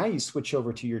prospects. Now you switch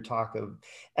over to your talk of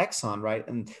Exxon, right?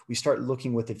 And we start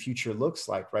looking what the future looks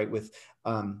like, right? With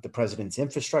the president's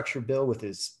infrastructure bill, with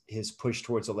his push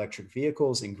towards electric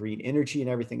vehicles and green energy and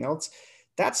everything else.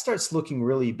 That starts looking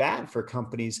really bad for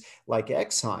companies like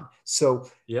Exxon. So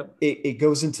yep, it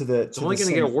goes into the. It's only going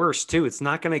to get worse too. It's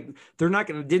not going to. They're not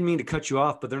going to. Didn't mean to cut you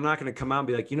off, but they're not going to come out and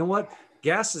be like, you know what?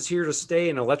 Gas is here to stay,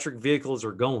 and electric vehicles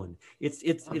are going. It's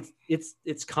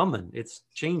coming. It's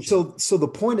changing. So the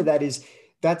point of that is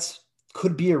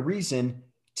could be a reason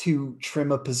to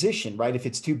trim a position, right? If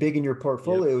it's too big in your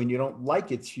portfolio and you don't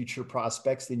like its future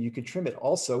prospects, then you could trim it.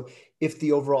 Also, if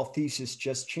the overall thesis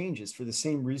just changes, for the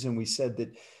same reason we said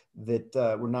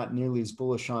that we're not nearly as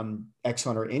bullish on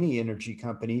Exxon or any energy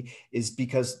company, is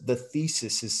because the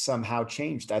thesis is somehow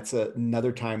changed. That's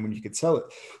another time when you could sell it.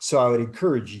 So I would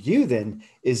encourage you then,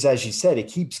 is, as you said, it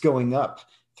keeps going up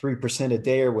 3% a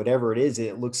day or whatever it is, and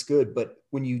it looks good. But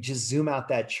when you just zoom out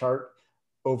that chart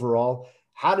overall,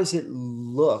 how does it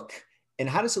look? And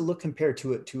how does it look compared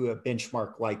to a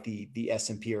benchmark like the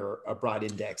S&P or a broad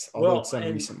index, although it's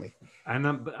done recently? And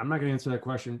I'm not going to answer that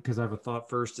question because I have a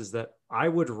thought first, is that I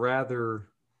would rather,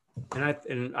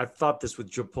 and I've thought this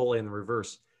with Chipotle in the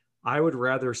reverse, I would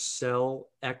rather sell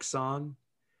Exxon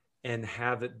and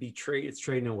have it be it's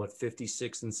trading at what,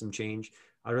 56 and some change.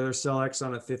 I'd rather sell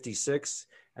Exxon at 56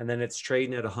 and then it's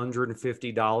trading at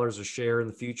 $150 a share in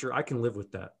the future. I can live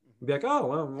with that. Be like, oh,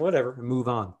 well, whatever, and move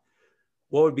on.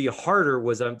 What would be harder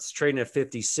was I'm trading at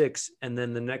 56, and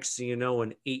then the next thing you know,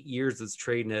 in 8 years, it's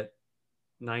trading at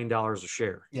 $9 a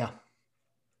share. Yeah.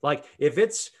 Like if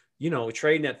it's,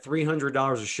 trading at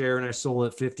 $300 a share and I sold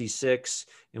at 56,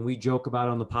 and we joke about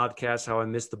on the podcast how I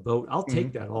missed the boat, I'll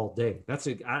take that all day. That's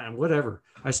whatever.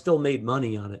 I still made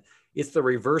money on it. It's the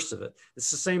reverse of it.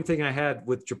 It's the same thing I had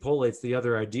with Chipotle. It's the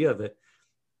other idea of it.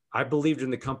 I believed in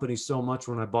the company so much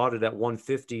when I bought it at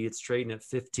 150, it's trading at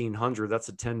 1,500. That's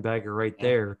a 10 bagger right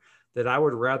there, that I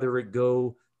would rather it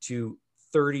go to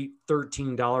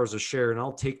 $13 a share. And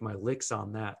I'll take my licks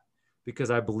on that because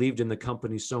I believed in the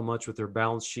company so much with their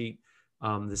balance sheet,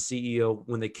 the CEO,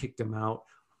 when they kicked him out,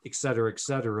 et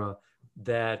cetera,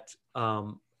 that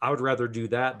I would rather do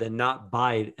that than not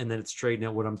buy it. And then it's trading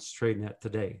at what I'm trading at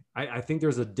today. I think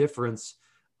there's a difference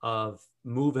of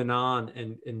moving on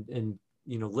and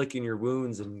licking your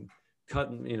wounds and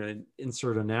cutting,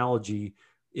 insert analogy.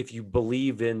 If you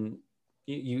believe in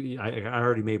I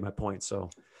already made my point. So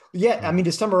yeah, I mean,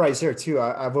 to summarize there too,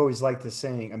 I've always liked the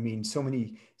saying. I mean, so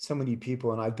many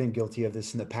people, and I've been guilty of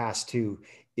this in the past too,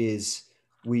 is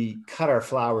we cut our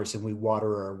flowers and we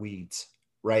water our weeds,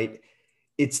 right?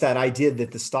 It's that idea that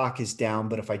the stock is down,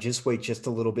 but if I just wait just a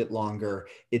little bit longer,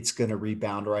 it's going to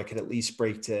rebound, or I could at least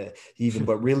break to even.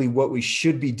 But really what we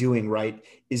should be doing, right,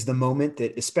 is the moment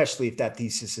that, especially if that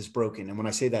thesis is broken. And when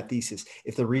I say that thesis,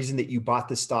 if the reason that you bought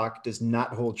the stock does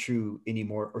not hold true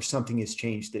anymore, or something has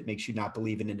changed that makes you not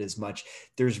believe in it as much,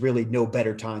 there's really no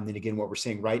better time than, again, what we're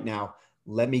saying right now.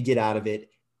 Let me get out of it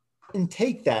and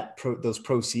take those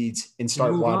proceeds and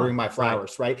start watering my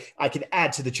flowers, right? I can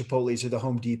add to the Chipotles or the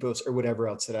Home Depots or whatever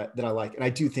else that I like. And I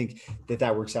do think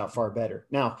that works out far better.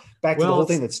 Now, back to the whole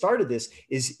thing that started this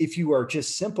is, if you are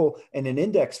just simple and an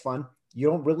index fund, you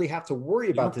don't really have to worry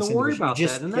about this. Worry about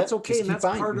that. And that's okay. And that's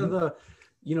part of the,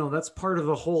 that's part of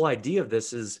the whole idea of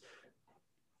this is,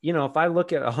 if I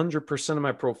look at 100% of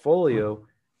my portfolio,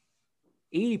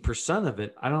 80% of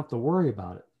it, I don't have to worry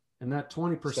about it. And that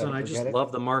 20%, I just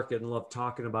love the market and love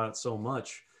talking about it so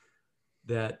much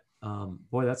that,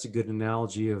 boy, that's a good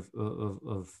analogy of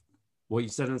what you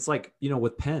said. And it's like,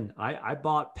 with Penn, I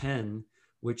bought Penn,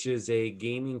 which is a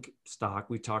gaming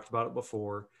stock. We talked about it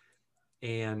before.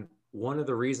 And one of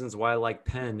the reasons why I like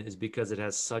Penn is because it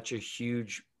has such a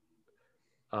huge,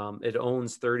 it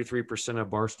owns 33% of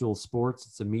Barstool Sports.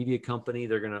 It's a media company.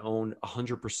 They're going to own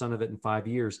 100% of it in 5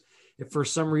 years. If for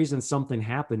some reason something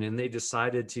happened and they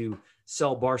decided to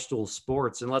sell Barstool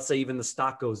Sports, and let's say even the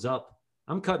stock goes up,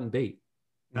 I'm cutting bait.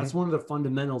 That's one of the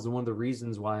fundamentals and one of the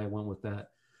reasons why I went with that.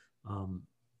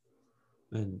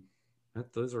 And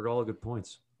those are all good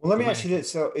points. Well, let me ask you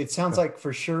this. So it sounds like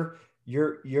for sure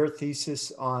your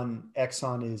thesis on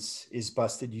Exxon is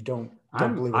busted. You don't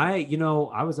believe it.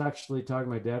 I was actually talking to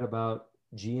my dad about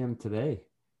GM today.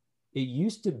 It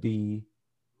used to be,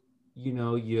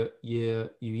 you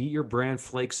eat your bran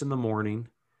flakes in the morning,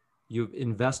 you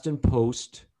invest in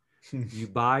Post, you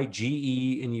buy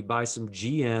GE and you buy some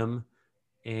GM,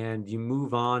 and you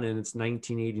move on, and it's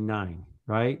 1989,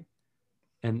 right?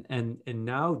 And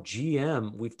now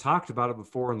GM, we've talked about it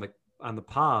before on the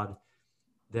pod,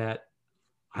 that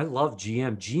I love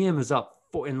GM. GM is up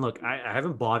and look, I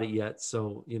haven't bought it yet,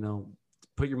 so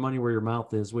put your money where your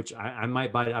mouth is, which I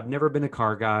might buy it. I've never been a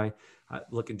car guy.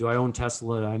 Do I own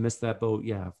Tesla? I missed that boat.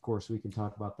 Yeah, of course we can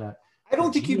talk about that. I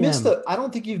don't think you've missed the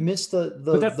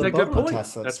boat on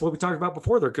Tesla. That's what we talked about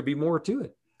before. There could be more to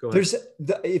it. Go ahead.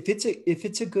 If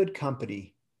it's a good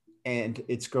company and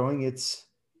it's growing its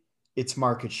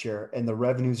market share and the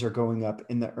revenues are going up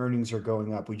and the earnings are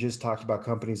going up. We just talked about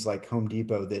companies like Home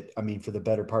Depot that, for the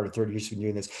better part of 30 years been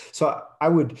doing this. So I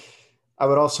would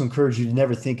also encourage you to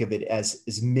never think of it as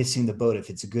missing the boat if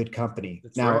it's a good company.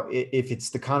 That's now, right. If it's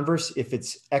the converse, if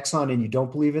it's Exxon and you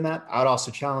don't believe in that, I'd also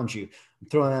challenge you. I'm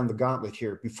throwing down the gauntlet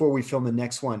here. Before we film the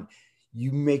next one,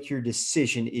 you make your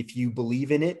decision if you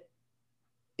believe in it.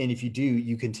 And if you do,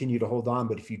 you continue to hold on.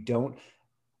 But if you don't,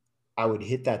 I would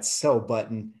hit that sell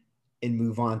button and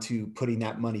move on to putting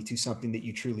that money to something that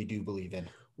you truly do believe in.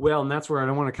 Well, and that's where I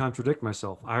don't want to contradict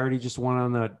myself. I already just went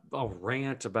on a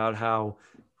rant about how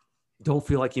don't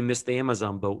feel like you missed the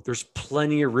Amazon boat. There's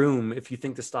plenty of room if you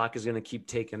think the stock is going to keep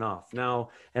taking off now.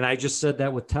 And I just said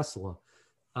that with Tesla.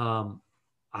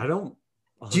 I don't.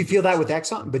 Do you feel that with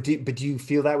Exxon? But do you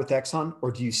feel that with Exxon, or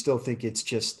do you still think it's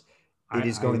just it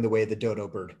is going the way of the dodo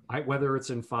bird? Whether it's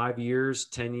in 5 years,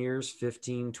 10 years,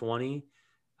 15, 20,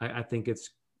 I think it's.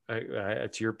 To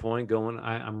your point,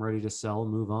 I'm ready to sell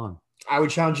and move on. I would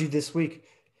challenge you this week.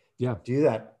 Yeah, do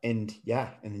that, and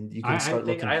then you can start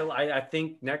looking. I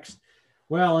think next.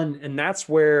 Well, and that's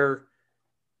where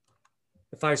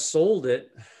if I sold it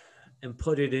and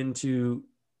put it into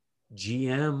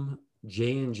GM,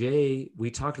 J&J, we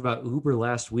talked about Uber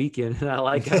last weekend, and I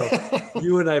like how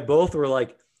you and I both were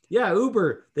like, yeah,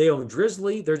 Uber, they own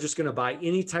Drizzly. They're just going to buy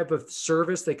any type of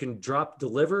service they can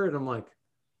deliver. And I'm like,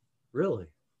 really?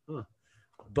 Huh.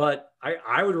 But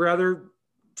I would rather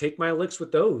take my licks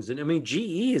with those. And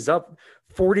GE is up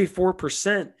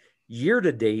 44% year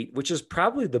to date, which is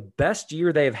probably the best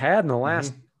year they've had in the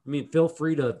last, feel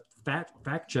free to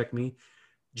fact check me.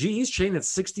 GE's trading at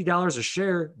 $60 a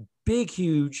share, big,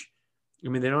 huge. They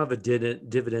don't have a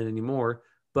dividend anymore,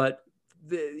 but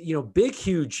big,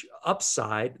 huge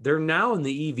upside. They're now in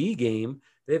the EV game.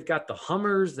 They've got the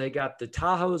Hummers, they got the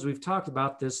Tahoes. We've talked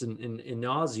about this in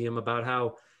nauseum about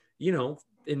how,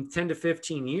 in 10 to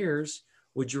 15 years,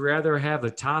 would you rather have a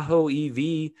Tahoe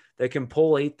EV that can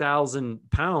pull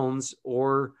 8,000 pounds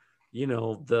or,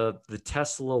 the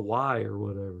Tesla Y or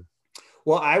whatever?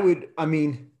 Well,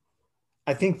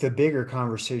 I think the bigger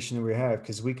conversation that we have,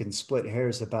 because we can split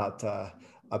hairs about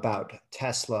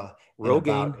Tesla,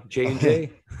 Rogaine,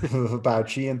 J&J, about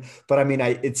GM. But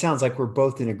it sounds like we're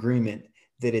both in agreement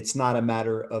that it's not a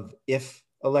matter of if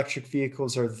electric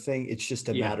vehicles are the thing. It's just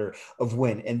a matter of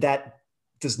when. And that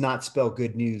does not spell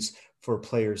good news for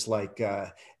players like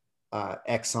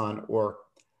Exxon or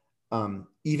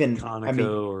even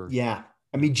Conoco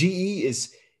GE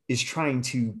is trying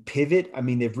to pivot.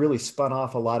 They've really spun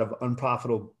off a lot of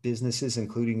unprofitable businesses,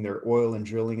 including their oil and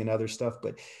drilling and other stuff.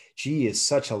 But GE is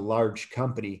such a large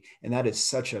company, and that is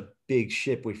such a big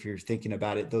ship. If you're thinking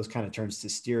about it, those kind of terms, to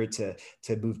steer it to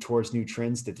move towards new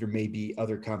trends, that there may be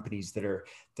other companies that are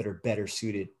better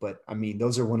suited. But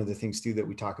those are one of the things too that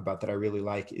we talk about that I really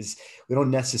like is we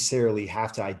don't necessarily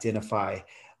have to identify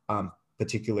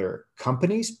particular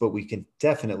companies, but we can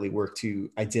definitely work to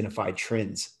identify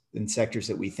trends in sectors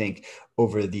that we think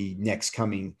over the next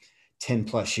coming 10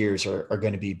 plus years are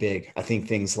going to be big. I think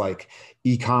things like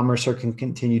e-commerce can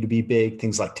continue to be big.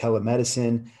 Things like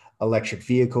telemedicine, electric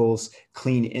vehicles,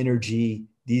 clean energy.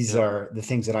 These are the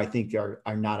things that I think are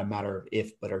not a matter of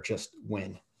if, but are just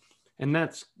when. And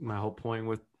that's my whole point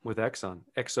with Exxon,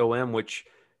 XOM, which,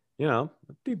 it'd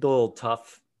be a little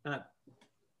tough. Not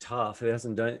tough. It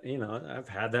hasn't done, I've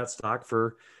had that stock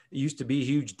it used to be a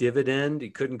huge dividend.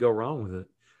 You couldn't go wrong with it.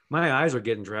 My eyes are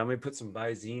getting dry. Let me put some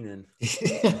Visine in.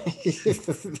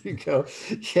 There you go.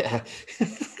 Yeah.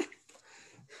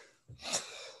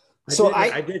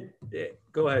 I did.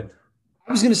 Go ahead.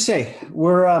 I was going to say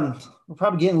we're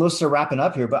probably getting close to wrapping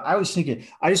up here, but I was thinking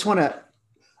I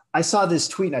I saw this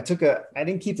tweet and I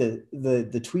didn't keep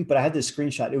the tweet, but I had this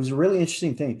screenshot. It was a really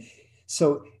interesting thing.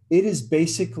 So it is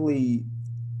basically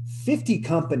 50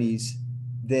 companies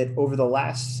that over the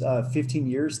last 15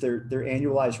 years, their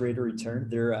annualized rate of return,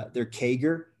 their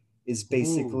CAGR is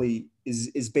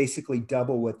basically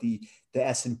double what the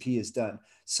S&P has done.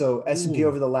 So S&P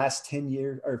over the last 10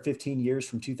 years or 15 years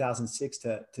from 2006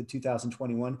 to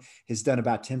 2021 has done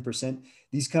about 10%.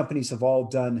 These companies have all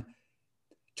done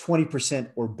 20%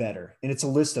 or better. And it's a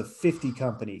list of 50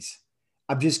 companies.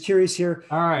 I'm just curious here.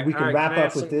 All right. We can wrap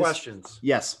up with this. Questions.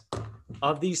 Yes.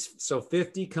 Of these, so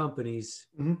 50 companies,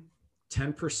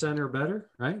 10% or better,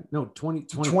 right? No, 20%.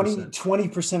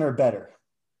 20% or better.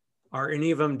 Are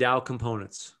any of them Dow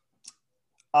components?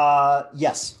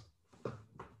 Yes.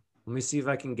 Let me see if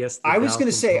I can guess. I was going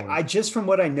to say, just from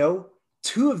what I know,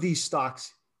 2 of these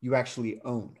stocks you actually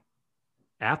own.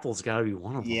 Apple's got to be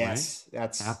one of them. Yes, right?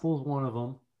 That's Apple's one of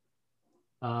them.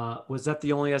 Was that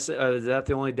the only? Is that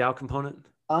the only Dow component?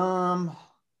 Trying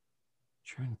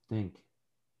to think.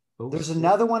 There's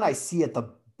another one I see at the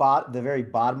very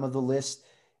bottom of the list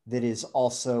that is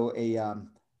also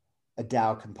a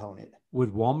Dow component.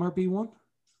 Would Walmart be one?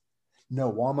 No,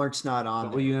 Walmart's not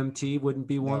on. WMT wouldn't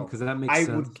be one because that makes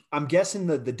sense. I'm guessing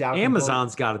the Dow.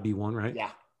 Amazon's got to be one, right?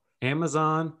 Yeah.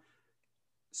 Amazon.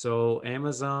 So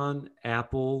Amazon,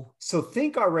 Apple. So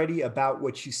think already about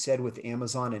what you said with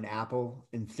Amazon and Apple,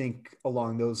 and think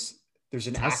along those. There's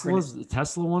an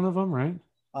Tesla, one of them, right?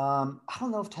 I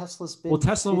don't know if Tesla's been. Well,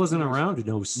 Tesla wasn't around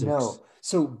in 06. No.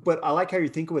 So, but I like how you're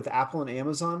thinking with Apple and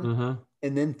Amazon,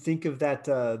 and then think of that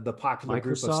the popular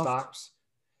group of stocks.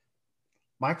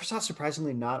 Microsoft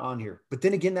surprisingly not on here, but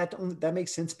then again that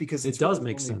makes sense because it does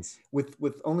make sense with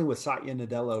Satya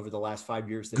Nadella over the last 5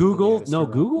 years. Google,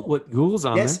 Google's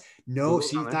on there. Yes, no,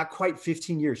 not quite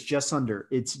 15 years, just under.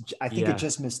 I think it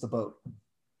just missed the boat.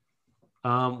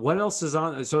 What else is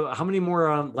on? So how many more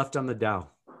are left on the Dow?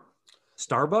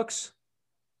 Starbucks?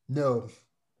 No,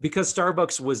 because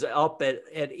Starbucks was up at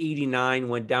 89,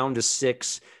 went down to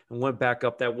 6, and went back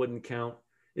up. That wouldn't count.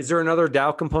 Is there another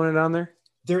Dow component on there?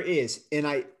 There is, and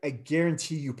I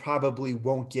guarantee you probably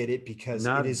won't get it because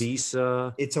not it is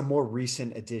Visa. It's a more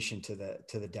recent addition to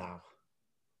the Dow.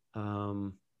 I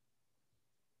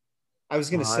was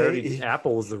going to say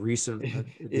Apple is the recent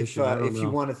addition. If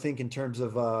you want to think in terms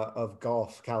of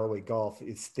golf, Callaway Golf,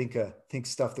 it's think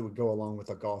stuff that would go along with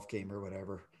a golf game or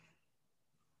whatever.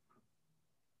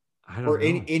 I don't know.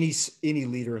 Any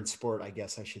leader in sport, I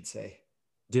guess I should say.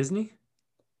 Disney?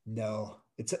 No,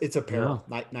 it's apparel.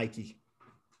 No. Nike.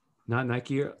 Not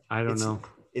Nike. I don't know.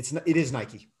 It is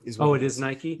Nike. It is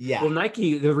Nike. Yeah. Well,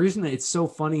 Nike. The reason that it's so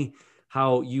funny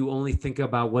how you only think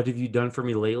about what have you done for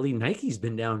me lately. Nike's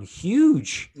been down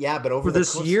huge. Yeah, but over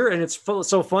this year, and it's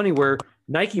so funny where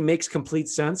Nike makes complete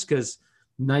sense because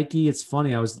Nike. It's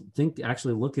funny. I was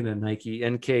actually looking at Nike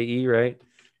NKE right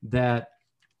that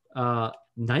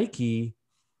Nike.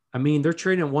 I mean, they're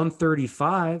trading at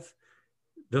 135.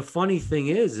 The funny thing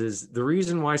is the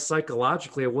reason why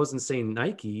psychologically I wasn't saying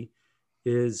Nike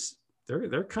is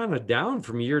they're kind of down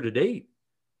from year to date.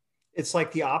 It's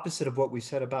like the opposite of what we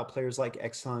said about players like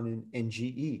Exxon and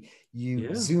GE.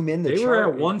 Zoom in the chart. They were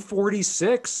at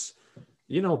 146,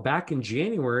 back in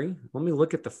January. Let me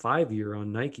look at the 5-year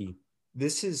on Nike.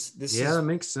 That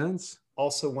makes sense.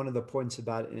 Also, one of the points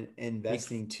about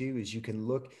investing too is you can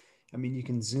look. I mean, you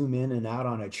can zoom in and out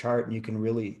on a chart and you can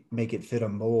really make it fit a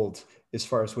mold as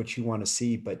far as what you want to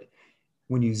see. But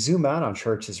when you zoom out on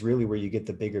charts is really where you get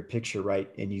the bigger picture, right?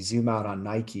 And you zoom out on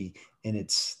Nike and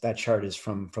that chart is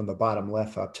from the bottom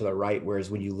left up to the right. Whereas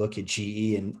when you look at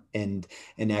GE and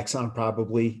Exxon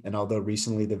probably, and although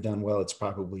recently they've done well, it's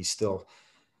probably still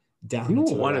down.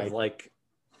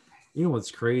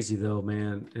 What's crazy though,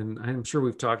 man. And I'm sure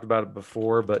we've talked about it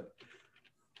before, but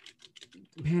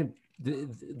man,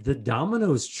 the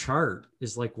Domino's chart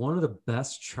is like one of the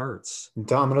best charts.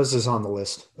 Domino's is on the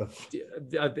list.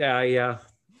 Yeah.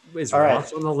 Is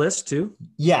Ross on the list too?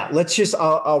 Yeah. Let's just,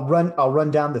 I'll run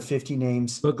down the 50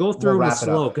 names. But go through them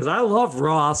slow because I love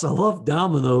Ross. I love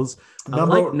Domino's. I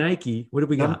like Nike. What do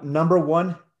we got? Number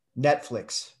 1,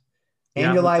 Netflix.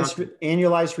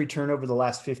 Annualized return over the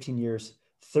last 15 years,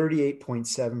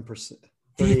 38.7%.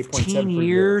 15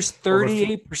 years,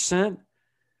 38%?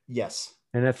 Yes.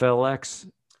 NFLX.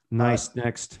 Nice.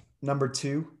 Next. Number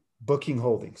 2, Booking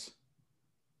Holdings.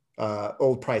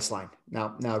 Old Priceline.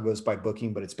 Now it goes by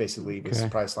Booking, but it's basically this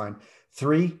Priceline.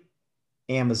 3,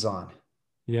 Amazon.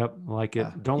 Yep. I like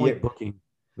it. Don't like Booking.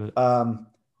 But.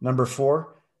 Number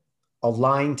 4,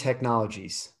 Align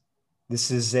Technologies.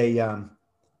 This is a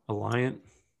Align.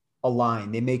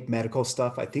 Align. They make medical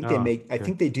stuff. I think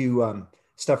they do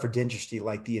stuff for dentistry,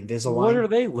 like the Invisalign. What are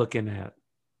they looking at?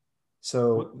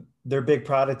 So their big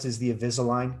product is the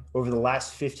Invisalign. Over the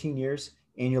last 15 years,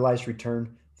 annualized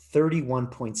return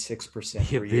 31.6%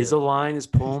 The per year. Invisalign is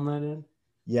pulling that in?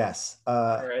 Yes.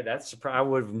 All right, that's surprising. I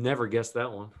would have never guessed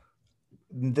that one.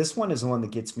 This one is the one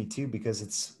that gets me too, because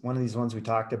it's one of these ones we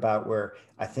talked about where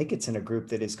I think it's in a group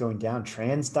that is going down.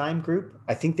 TransDigm Group.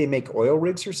 I think they make oil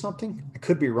rigs or something. I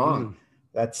could be wrong.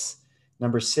 That's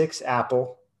number 6,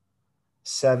 Apple.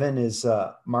 7 is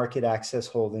Market Access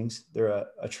Holdings. They're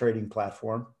a trading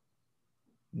platform.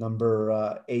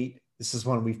 Number 8, this is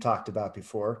one we've talked about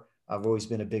before. I've always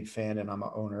been a big fan and I'm an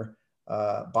owner.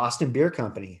 Boston Beer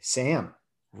Company, Sam.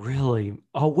 Really?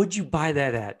 Oh, what'd you buy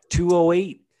that at?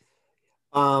 208?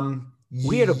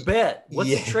 We had a bet.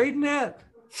 What's it trading at?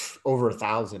 Over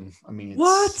 1,000. I mean,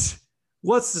 what?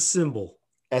 What's the symbol?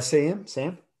 SAM,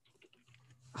 Sam?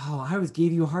 Oh, I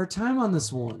gave you a hard time on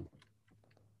this one.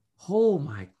 Oh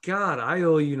my God, I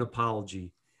owe you an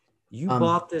apology. You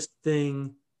bought this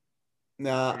thing.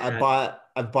 I bought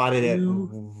it at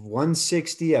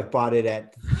 160. I bought it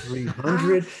at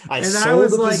 300. I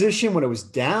sold the position when it was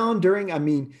down during. I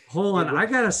mean, hold on, I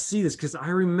gotta see this because I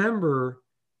remember.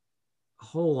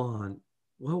 Hold on,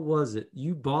 what was it?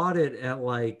 You bought it at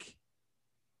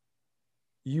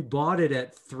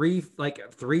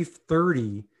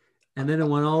 330. And then it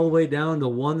went all the way down to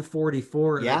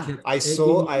 144. Yeah, I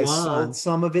sold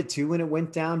some of it too when it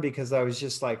went down because I was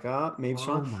just like, maybe it's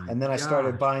wrong. And then I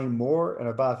started buying more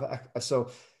and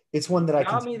so it's one that I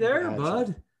got me there,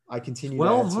 bud. I continue.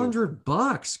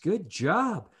 $1,200. Good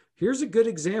job. Here's a good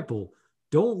example.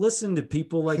 Don't listen to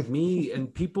people like me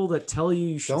and people that tell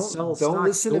you should sell stocks. Don't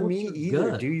listen to me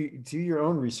either. Do your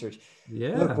own research.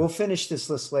 Yeah. Look, we'll finish this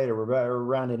list later. We're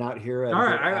rounding out here. All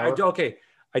right. Okay.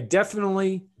 I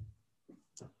definitely.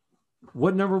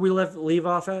 What number leave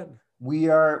off at? We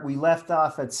left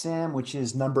off at Sam, which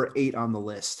is number 8 on the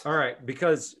list. All right,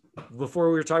 because before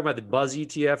we were talking about the Buzz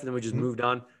ETF, and then we just moved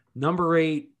on. Number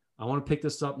 8. I want to pick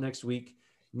this up next week.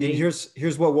 Nate,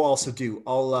 here's what we'll also do.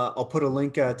 I'll put a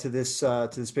link to this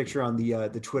picture on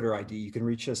the Twitter ID. You can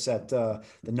reach us at the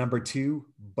number 2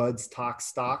 Buds Talk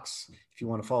Stocks. If you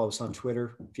want to follow us on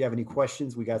Twitter, if you have any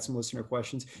questions, we got some listener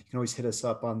questions. You can always hit us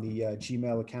up on the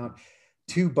Gmail account.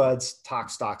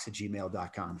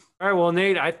 2budstalkstocks@gmail.com. All right. Well,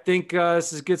 Nate, I think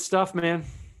this is good stuff, man.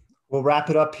 We'll wrap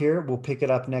it up here. We'll pick it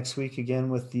up next week again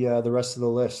with the rest of the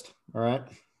list. All right.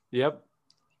 Yep.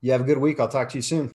 You have a good week. I'll talk to you soon.